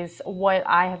opportunities, what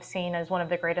I have seen as one of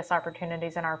the greatest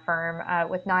opportunities in our firm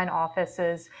with 9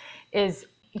 offices is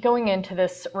going into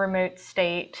this remote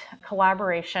state,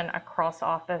 collaboration across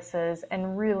offices,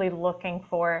 and really looking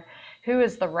for who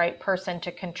is the right person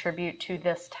to contribute to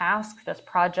this task, this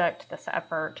project, this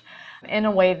effort, in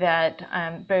a way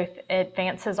that both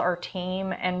advances our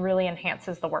team and really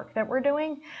enhances the work that we're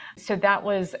doing. So that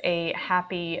was a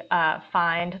happy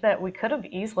find that we could have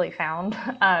easily found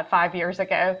 5 years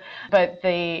ago, but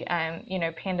the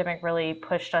pandemic really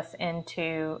pushed us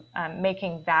into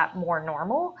making that more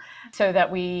normal, so that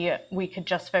we could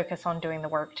just focus on doing the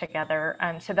work together.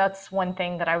 So that's one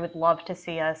thing that I would love to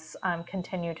see us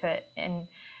continue to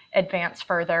advance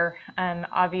further.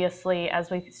 Obviously, as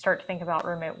we start to think about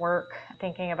remote work,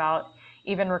 thinking about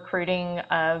even recruiting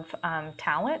of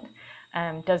talent,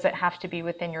 does it have to be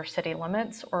within your city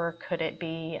limits, or could it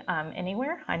be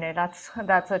anywhere? I know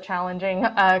that's a challenging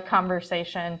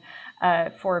conversation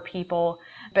for people,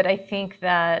 but I think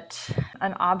that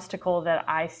an obstacle that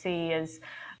I see is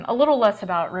a little less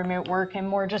about remote work and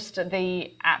more just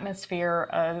the atmosphere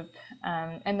of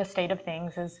and the state of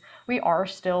things is we are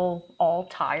still all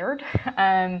tired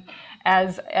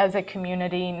as a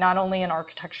community, not only in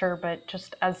architecture, but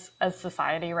just as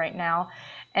society right now.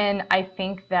 And I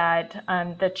think that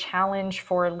the challenge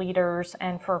for leaders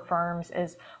and for firms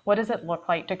is, what does it look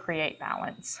like to create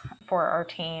balance for our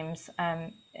teams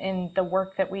in the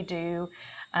work that we do,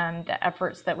 the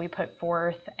efforts that we put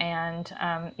forth, and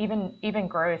even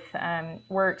growth.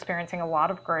 We're experiencing a lot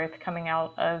of growth coming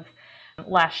out of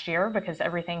last year because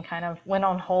everything kind of went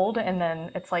on hold, and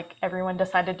then it's like everyone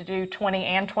decided to do 20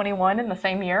 and 21 in the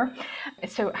same year.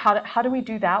 So how do we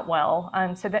do that well?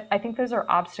 So that, I think those are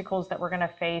obstacles that we're going to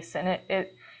face, and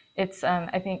it's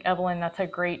I think, Evelyn, that's a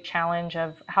great challenge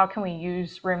of how can we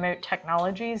use remote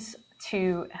technologies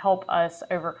to help us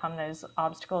overcome those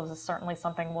obstacles is certainly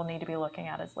something we'll need to be looking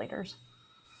at as leaders.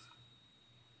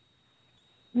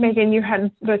 Megan, you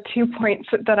had the 2 points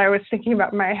that I was thinking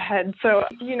about in my head. So,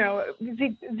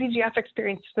 ZGF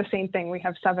experienced the same thing. We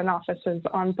have 7 offices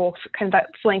on both, kind of that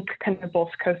flank, kind of both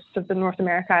coasts of the North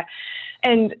America.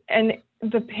 And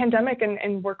the pandemic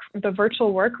and the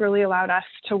virtual work really allowed us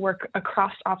to work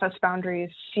across office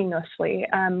boundaries seamlessly.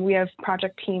 We have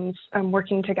project teams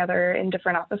working together in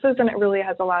different offices, and it really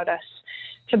has allowed us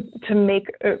to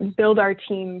build our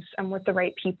teams with the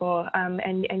right people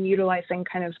and utilizing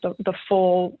kind of the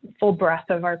full breadth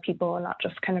of our people, and not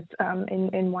just kind of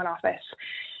in one office.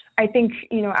 I think,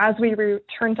 as we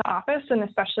return to office, and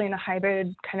especially in a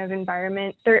hybrid kind of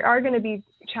environment, there are going to be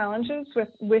challenges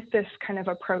with this kind of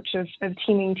approach of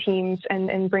teaming teams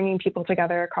and bringing people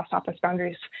together across office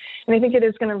boundaries. And I think it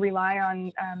is going to rely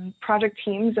on project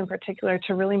teams in particular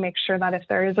to really make sure that if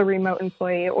there is a remote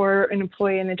employee or an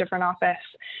employee in a different office,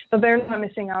 that they're not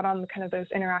missing out on kind of those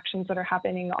interactions that are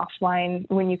happening offline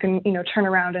when you can, turn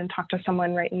around and talk to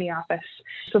someone right in the office.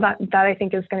 So that I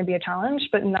think is going to be a challenge,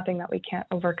 but nothing that we can't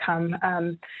overcome.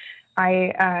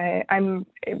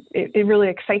 It really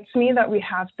excites me that we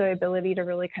have the ability to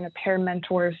really kind of pair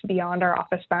mentors beyond our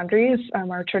office boundaries.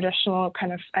 Our traditional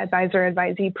kind of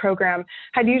advisor-advisee program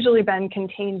had usually been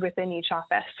contained within each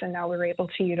office, and now we're able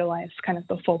to utilize kind of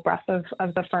the full breadth of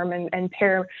the firm and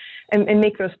pair and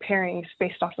make those pairings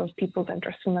based off of people's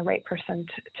interests and the right person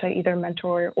to either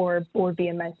mentor or be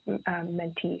a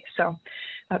mentee. So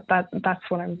that's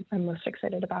what I'm most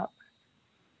excited about.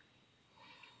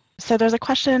 So there's a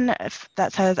question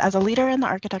that says, as a leader in the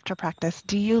architecture practice,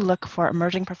 do you look for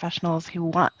emerging professionals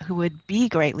who would be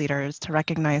great leaders to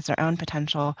recognize their own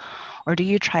potential, or do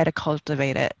you try to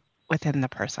cultivate it within the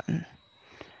person?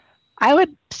 I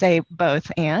would say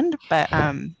both but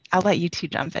I'll let you two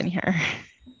jump in here.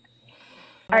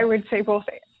 I would say both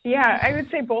Yeah, I would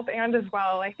say both and as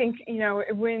well. I think,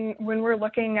 when we're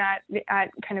looking at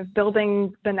kind of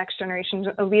building the next generation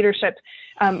of leadership,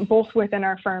 both within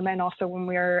our firm and also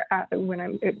when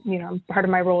part of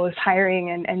my role is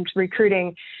hiring and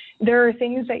recruiting, there are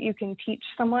things that you can teach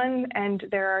someone and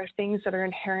there are things that are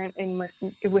inherent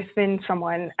within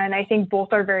someone. And I think both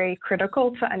are very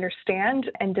critical to understand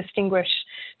and distinguish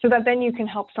so that then you can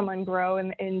help someone grow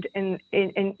and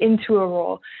into a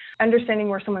role. Understanding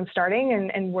where someone's starting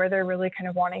and where they're really kind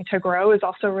of wanting to grow is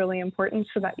also really important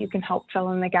so that you can help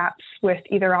fill in the gaps with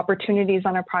either opportunities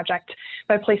on a project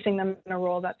by placing them in a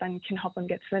role that then can help them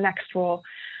get to the next role,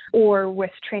 or with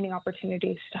training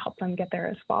opportunities to help them get there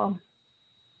as well.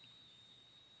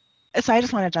 So I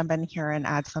just want to jump in here and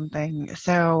add something.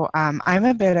 So I'm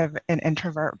a bit of an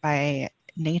introvert by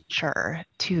nature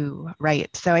too,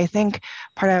 right? So I think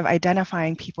part of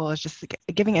identifying people is just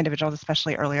giving individuals,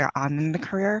 especially earlier on in the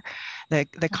career,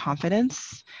 the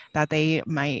confidence that they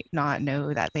might not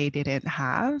know that they didn't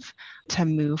have to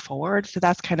move forward. So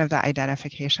that's kind of the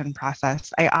identification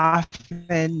process. I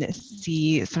often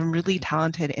see some really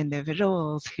talented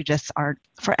individuals who just aren't,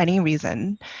 for any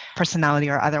reason, personality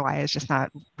or otherwise, just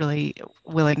not really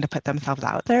willing to put themselves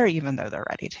out there, even though they're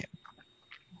ready to.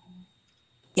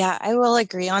 Yeah, I will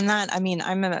agree on that. I mean,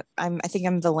 I think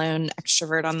I'm the lone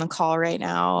extrovert on the call right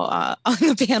now on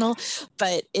the panel,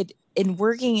 but in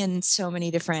working in so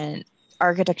many different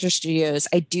architecture studios,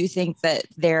 I do think that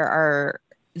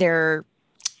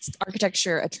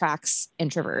architecture attracts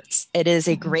introverts. It is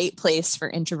a great place for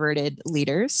introverted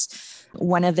leaders.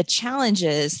 One of the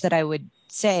challenges that I would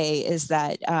say is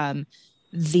that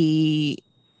the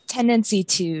tendency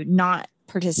to not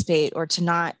participate or to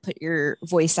not put your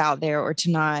voice out there or to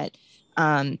not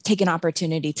take an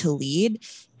opportunity to lead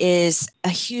is a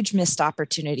huge missed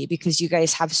opportunity, because you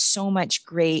guys have so much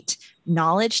great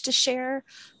knowledge to share,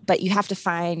 but you have to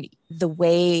find the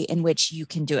way in which you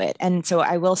can do it. And so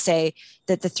I will say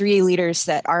that the three leaders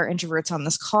that are introverts on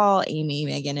this call, Amy,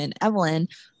 Megan, and Evelyn,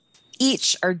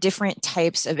 each are different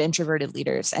types of introverted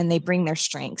leaders, and they bring their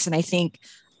strengths. And I think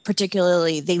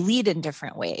particularly they lead in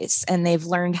different ways, and they've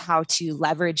learned how to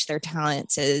leverage their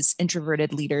talents as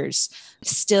introverted leaders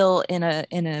still in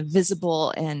a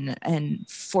visible and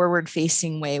forward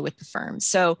facing way with the firm.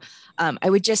 So I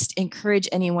would just encourage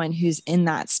anyone who's in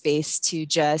that space to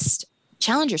just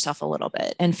challenge yourself a little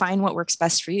bit and find what works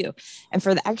best for you. And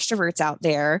for the extroverts out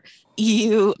there,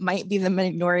 you might be the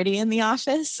minority in the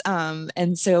office.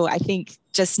 And so I think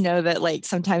just know that like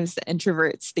sometimes the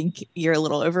introverts think you're a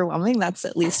little overwhelming. That's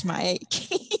at least my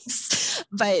case.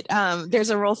 But there's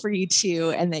a role for you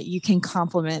too, and that you can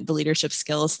complement the leadership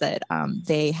skills that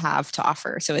they have to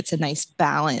offer. So it's a nice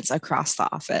balance across the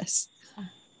office.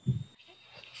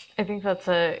 I think that's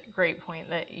a great point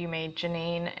that you made,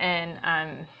 Janine.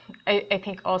 And I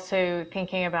think also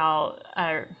thinking about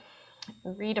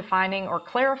redefining or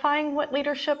clarifying what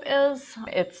leadership is.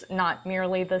 It's not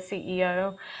merely the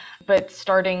CEO, but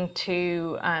starting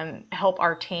to help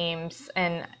our teams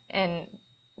and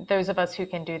those of us who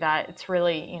can do that. It's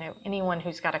really, anyone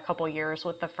who's got a couple years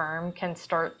with the firm can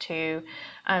start to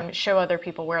show other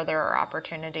people where there are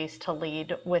opportunities to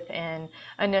lead within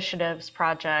initiatives,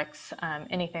 projects,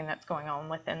 anything that's going on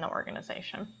within the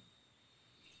organization.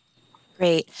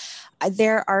 Great.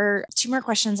 There are two more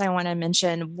questions I want to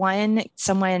mention. One,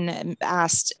 someone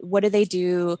asked, what do they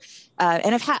do?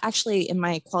 And I've had actually in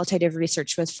my qualitative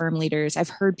research with firm leaders, I've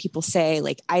heard people say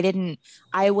like,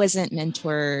 I wasn't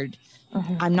mentored.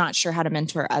 Mm-hmm. I'm not sure how to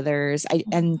mentor others.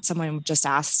 And someone just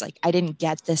asked like, I didn't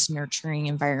get this nurturing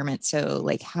environment. So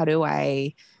like, how do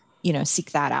I,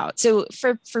 seek that out? So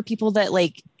for people that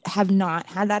like have not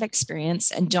had that experience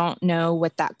and don't know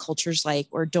what that culture's like,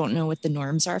 or don't know what the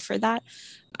norms are for that,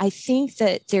 I think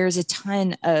that there's a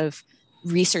ton of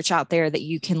research out there that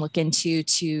you can look into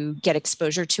to get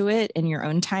exposure to it in your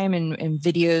own time, and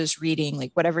videos, reading,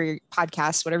 like whatever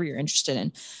podcasts, whatever you're interested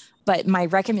in. But my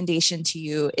recommendation to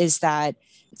you is that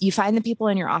you find the people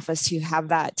in your office who have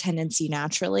that tendency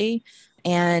naturally,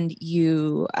 and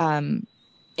you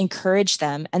encourage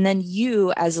them. And then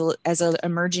you, as an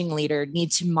emerging leader,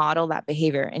 need to model that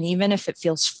behavior. And even if it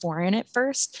feels foreign at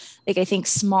first, like I think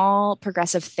small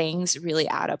progressive things really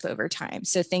add up over time.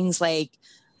 So things like,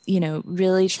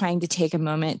 really trying to take a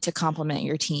moment to compliment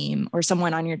your team or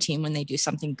someone on your team when they do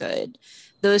something good.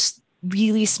 Those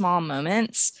really small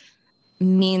moments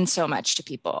mean so much to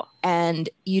people. And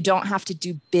you don't have to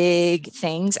do big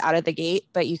things out of the gate,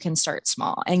 but you can start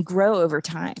small and grow over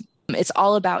time. It's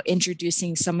all about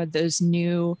introducing some of those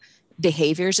new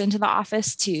behaviors into the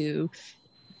office to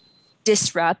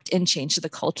disrupt and change the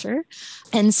culture.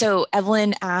 And so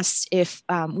Evelyn asked if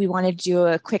we wanted to do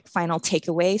a quick final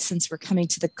takeaway since we're coming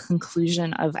to the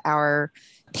conclusion of our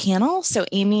panel. So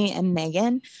Amy and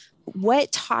Megan,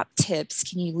 what top tips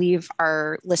can you leave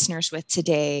our listeners with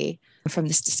today from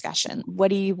this discussion? What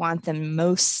do you want them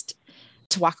most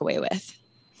to walk away with?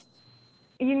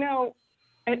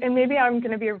 And maybe I'm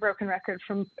going to be a broken record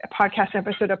from podcast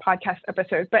episode to podcast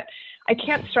episode, but I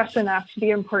can't stress enough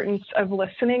the importance of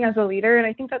listening as a leader. And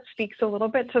I think that speaks a little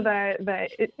bit to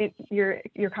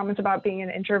your comments about being an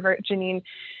introvert, Janine.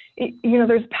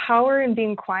 There's power in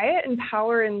being quiet and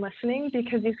power in listening,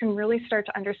 because you can really start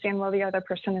to understand where the other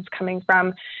person is coming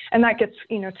from. And that gets,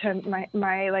 to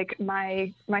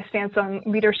my stance on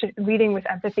leadership, leading with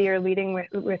empathy, or leading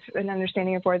with an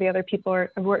understanding of where the other people are,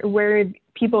 where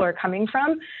people are coming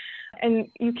from. And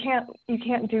you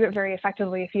can't do it very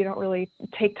effectively if you don't really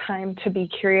take time to be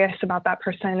curious about that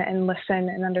person and listen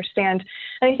and understand.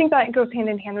 And I think that goes hand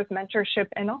in hand with mentorship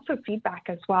and also feedback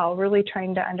as well, really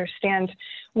trying to understand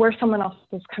where someone else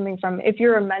is coming from. If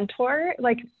you're a mentor,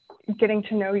 getting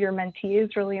to know your mentee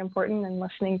is really important, and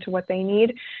listening to what they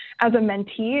need. As a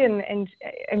mentee, and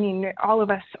I mean, all of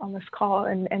us on this call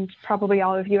and probably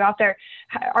all of you out there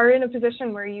are in a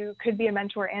position where you could be a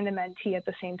mentor and a mentee at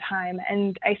the same time.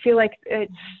 And I feel like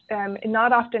it's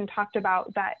not often talked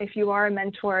about that if you are a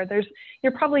mentor,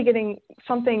 you're probably getting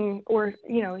something, or,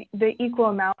 the equal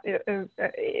amount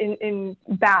in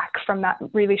back from that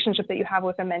relationship that you have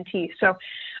with a mentee. So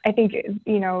I think,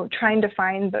 trying to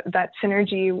find that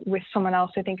synergy with someone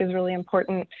else, I think, is really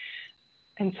important.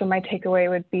 And so my takeaway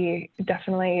would be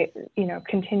definitely,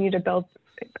 continue to build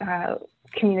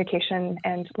communication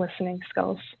and listening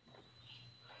skills.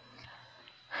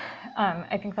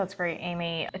 I think that's great,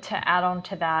 Amy. To add on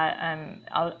to that,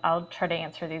 I'll try to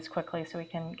answer these quickly so we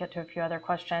can get to a few other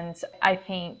questions. I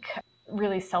think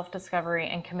really self-discovery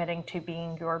and committing to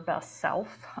being your best self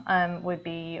would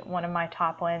be one of my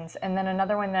top ones. And then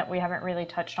another one that we haven't really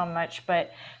touched on much,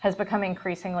 but has become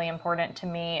increasingly important to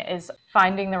me, is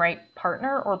finding the right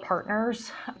partner or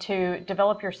partners to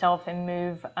develop yourself and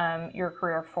move your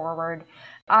career forward.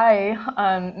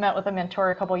 I met with a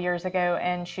mentor a couple years ago,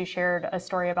 and she shared a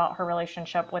story about her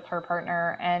relationship with her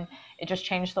partner, and it just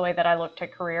changed the way that I looked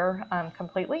at career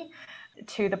completely,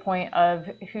 to the point of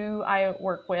who I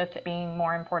work with being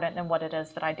more important than what it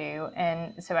is that I do.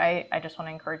 And so I just want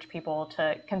to encourage people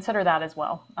to consider that as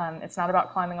well. It's not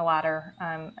about climbing a ladder.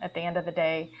 At the end of the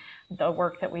day, the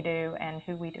work that we do and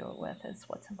who we do it with is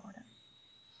what's important.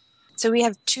 So we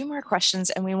have two more questions,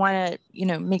 and we want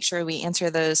to, make sure we answer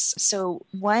those. So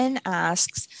one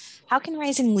asks, how can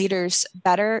rising leaders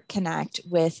better connect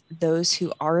with those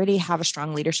who already have a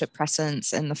strong leadership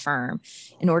presence in the firm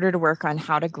in order to work on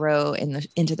how to grow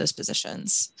into those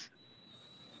positions?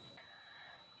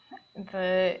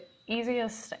 The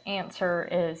easiest answer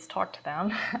is talk to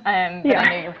them. But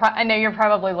I know you're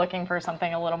probably looking for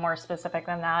something a little more specific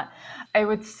than that. I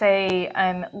would say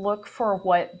look for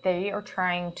what they are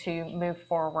trying to move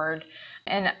forward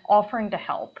and offering to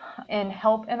help, and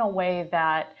help in a way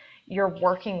that you're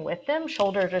working with them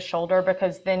shoulder to shoulder,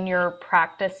 because then you're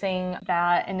practicing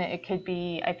that. And it could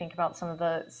be, I think about some of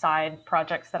the side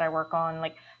projects that I work on,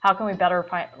 like how can we better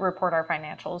report our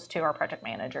financials to our project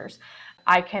managers?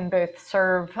 I can both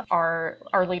serve our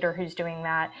leader who's doing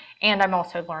that, and I'm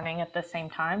also learning at the same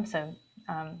time. So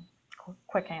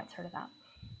quick answer to that.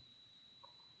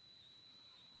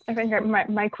 I think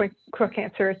my quick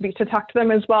answer would be to talk to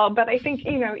them as well. But I think,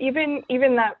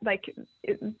 even that,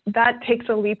 that takes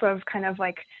a leap of kind of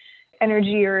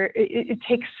energy, or it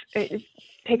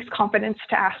takes confidence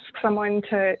to ask someone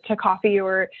to coffee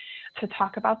or to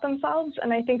talk about themselves.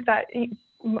 And I think that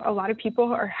a lot of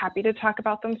people are happy to talk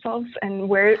about themselves and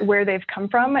where they've come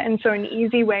from. And so an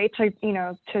easy way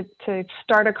to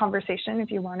start a conversation,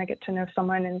 if you want to get to know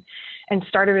someone and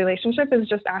start a relationship, is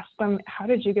just ask them, how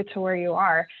did you get to where you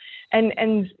are?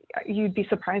 And you'd be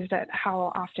surprised at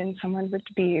how often someone would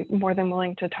be more than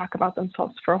willing to talk about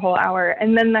themselves for a whole hour.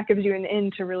 And then that gives you an in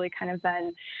to really kind of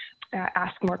then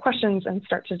ask more questions and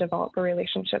start to develop a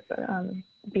relationship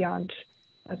beyond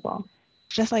as well.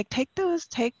 Just take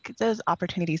those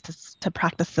opportunities to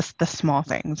practice the small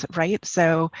things, right?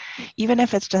 So even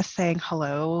if it's just saying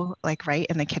hello, right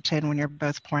in the kitchen when you're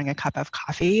both pouring a cup of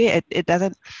coffee, it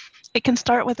doesn't it can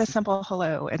start with a simple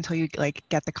hello until you like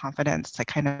get the confidence to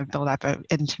kind of build up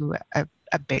into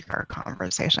a bigger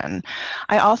conversation.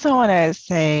 I also want to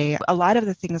say a lot of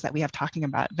the things that we have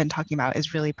been talking about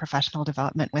is really professional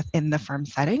development within the firm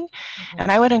setting. Mm-hmm.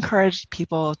 And I would encourage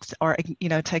people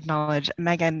to acknowledge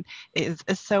Megan is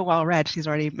so well read. She's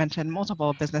already mentioned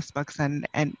multiple business books and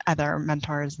other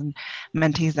mentors and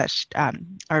mentees that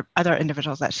or other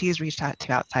individuals that she's reached out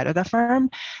to outside of the firm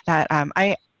that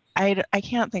I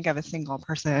can't think of a single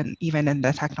person, even in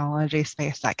the technology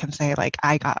space, that can say, like,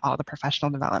 I got all the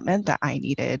professional development that I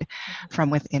needed from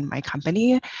within my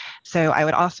company. So I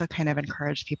would also kind of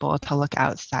encourage people to look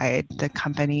outside the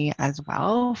company as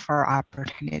well for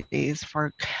opportunities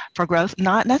for growth,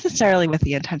 not necessarily with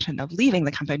the intention of leaving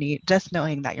the company, just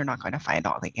knowing that you're not going to find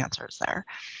all the answers there.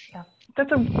 Yeah,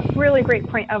 that's a really great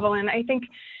point, Evelyn. I think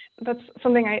that's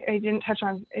something I didn't touch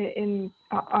on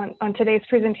on today's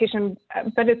presentation,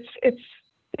 but it's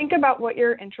think about what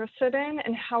you're interested in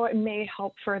and how it may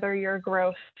help further your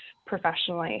growth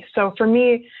professionally. So for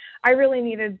me, I really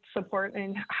needed support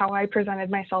in how I presented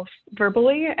myself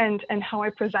verbally and how I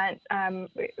present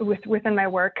within my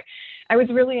work. I was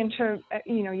really into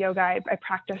yoga. I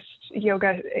practiced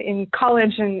yoga in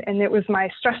college, and it was my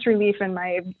stress relief and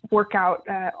my workout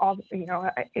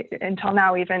until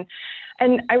now even.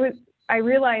 And I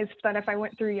realized that if I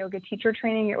went through yoga teacher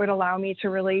training, it would allow me to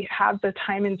really have the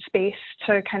time and space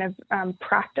to kind of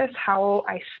practice how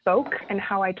I spoke and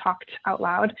how I talked out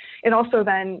loud. It also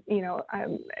then,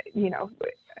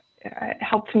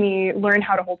 helped me learn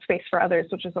how to hold space for others,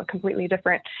 which is a completely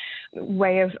different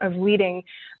way of leading.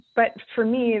 But for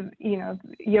me,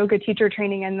 yoga teacher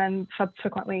training and then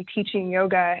subsequently teaching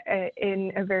yoga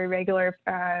in a very regular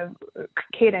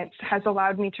cadence has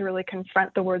allowed me to really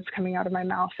confront the words coming out of my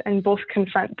mouth and both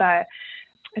confront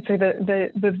I'd say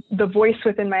the voice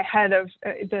within my head of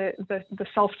the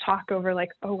self-talk over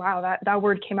like, oh wow, that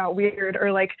word came out weird,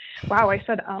 or like, wow, I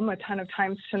said a ton of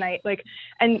times tonight, like,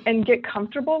 and get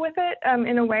comfortable with it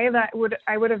in a way that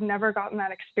I would have never gotten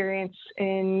that experience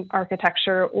in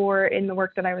architecture or in the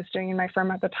work that I was doing in my firm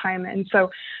at the time. And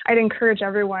so I'd encourage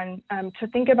everyone to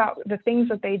think about the things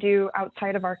that they do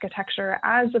outside of architecture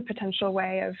as a potential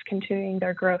way of continuing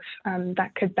their growth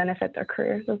that could benefit their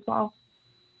careers as well.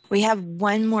 We have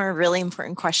one more really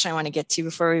important question I want to get to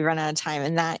before we run out of time.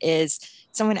 And that is,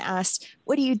 someone asked,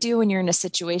 what do you do when you're in a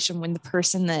situation when the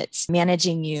person that's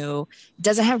managing you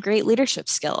doesn't have great leadership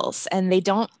skills and they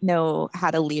don't know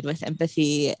how to lead with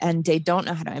empathy and they don't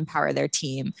know how to empower their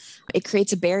team? It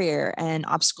creates a barrier and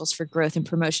obstacles for growth and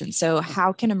promotion. So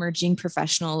how can emerging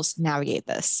professionals navigate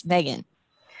this? Megan.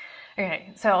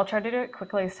 Okay, so I'll try to do it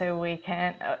quickly so we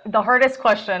can, the hardest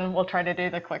question, we'll try to do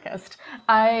the quickest.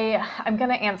 I'm going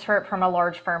to answer it from a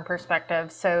large firm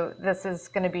perspective. So this is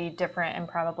going to be different and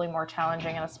probably more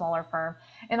challenging in a smaller firm.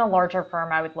 In a larger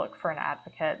firm, I would look for an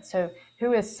advocate. So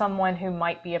who is someone who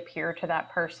might be a peer to that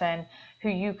person, who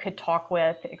you could talk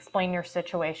with, explain your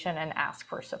situation, and ask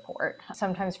for support.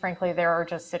 Sometimes, frankly, there are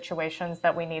just situations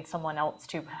that we need someone else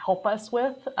to help us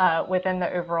with within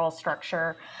the overall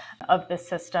structure of the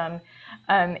system.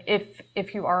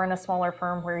 If you are in a smaller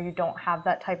firm where you don't have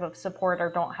that type of support or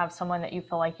don't have someone that you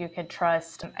feel like you could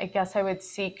trust, I guess I would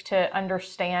seek to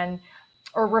understand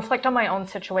or reflect on my own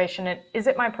situation. Is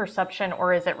it my perception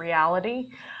or is it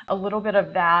reality? A little bit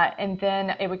of that. And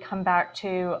then it would come back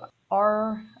to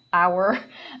our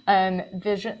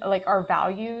vision, like our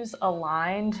values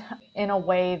aligned in a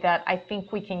way that I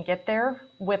think we can get there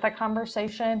with a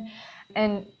conversation.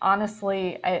 And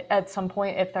honestly, at some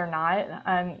point, if they're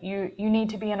not, you need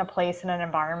to be in a place in an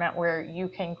environment where you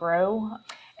can grow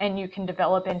and you can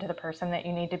develop into the person that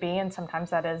you need to be. And sometimes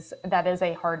that is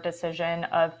a hard decision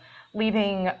of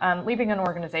leaving an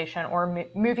organization or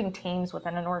moving teams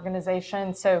within an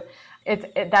organization. So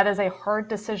that is a hard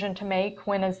decision to make.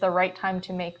 When is the right time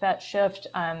to make that shift?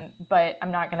 But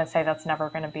I'm not going to say that's never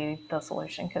going to be the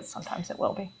solution, because sometimes it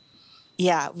will be.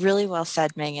 Yeah, really well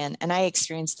said, Megan. And I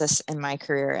experienced this in my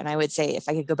career. And I would say if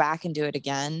I could go back and do it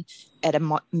again at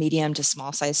a medium to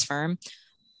small size firm,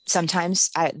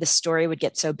 sometimes the story would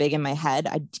get so big in my head,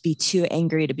 I'd be too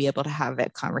angry to be able to have a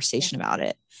conversation about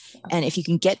it. And if you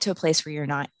can get to a place where you're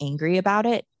not angry about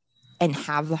it and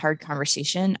have the hard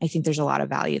conversation, I think there's a lot of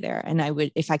value there. And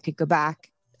if I could go back,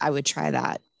 I would try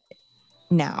that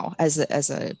now as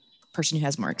a person who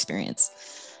has more experience.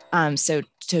 So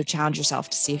to challenge yourself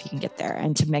to see if you can get there.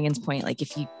 And to Megan's point, like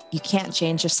if you can't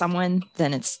change someone,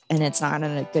 then it's not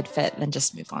a good fit, then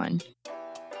just move on.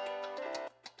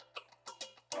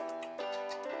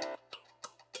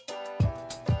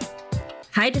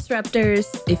 Hi, Disruptors.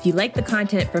 If you like the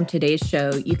content from today's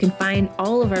show, you can find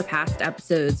all of our past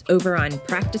episodes over on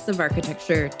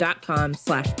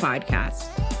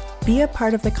practiceofarchitecture.com/podcast. Be a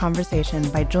part of the conversation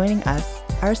by joining us,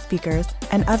 our speakers,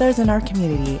 and others in our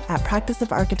community at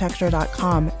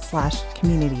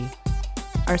practiceofarchitecture.com/community.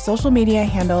 Our social media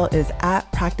handle is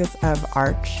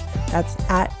 @practiceofarch. That's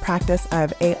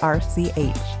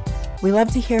 @practiceofarch. We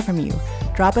love to hear from you.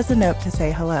 Drop us a note to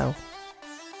say hello.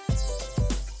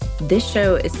 This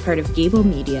show is part of Gable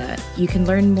Media. You can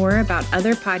learn more about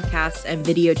other podcasts and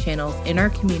video channels in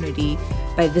our community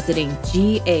by visiting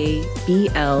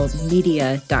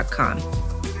gablmedia.com.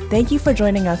 Thank you for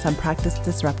joining us on Practice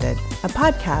Disrupted, a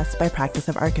podcast by Practice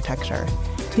of Architecture.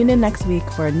 Tune in next week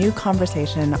for a new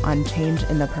conversation on change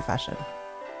in the profession.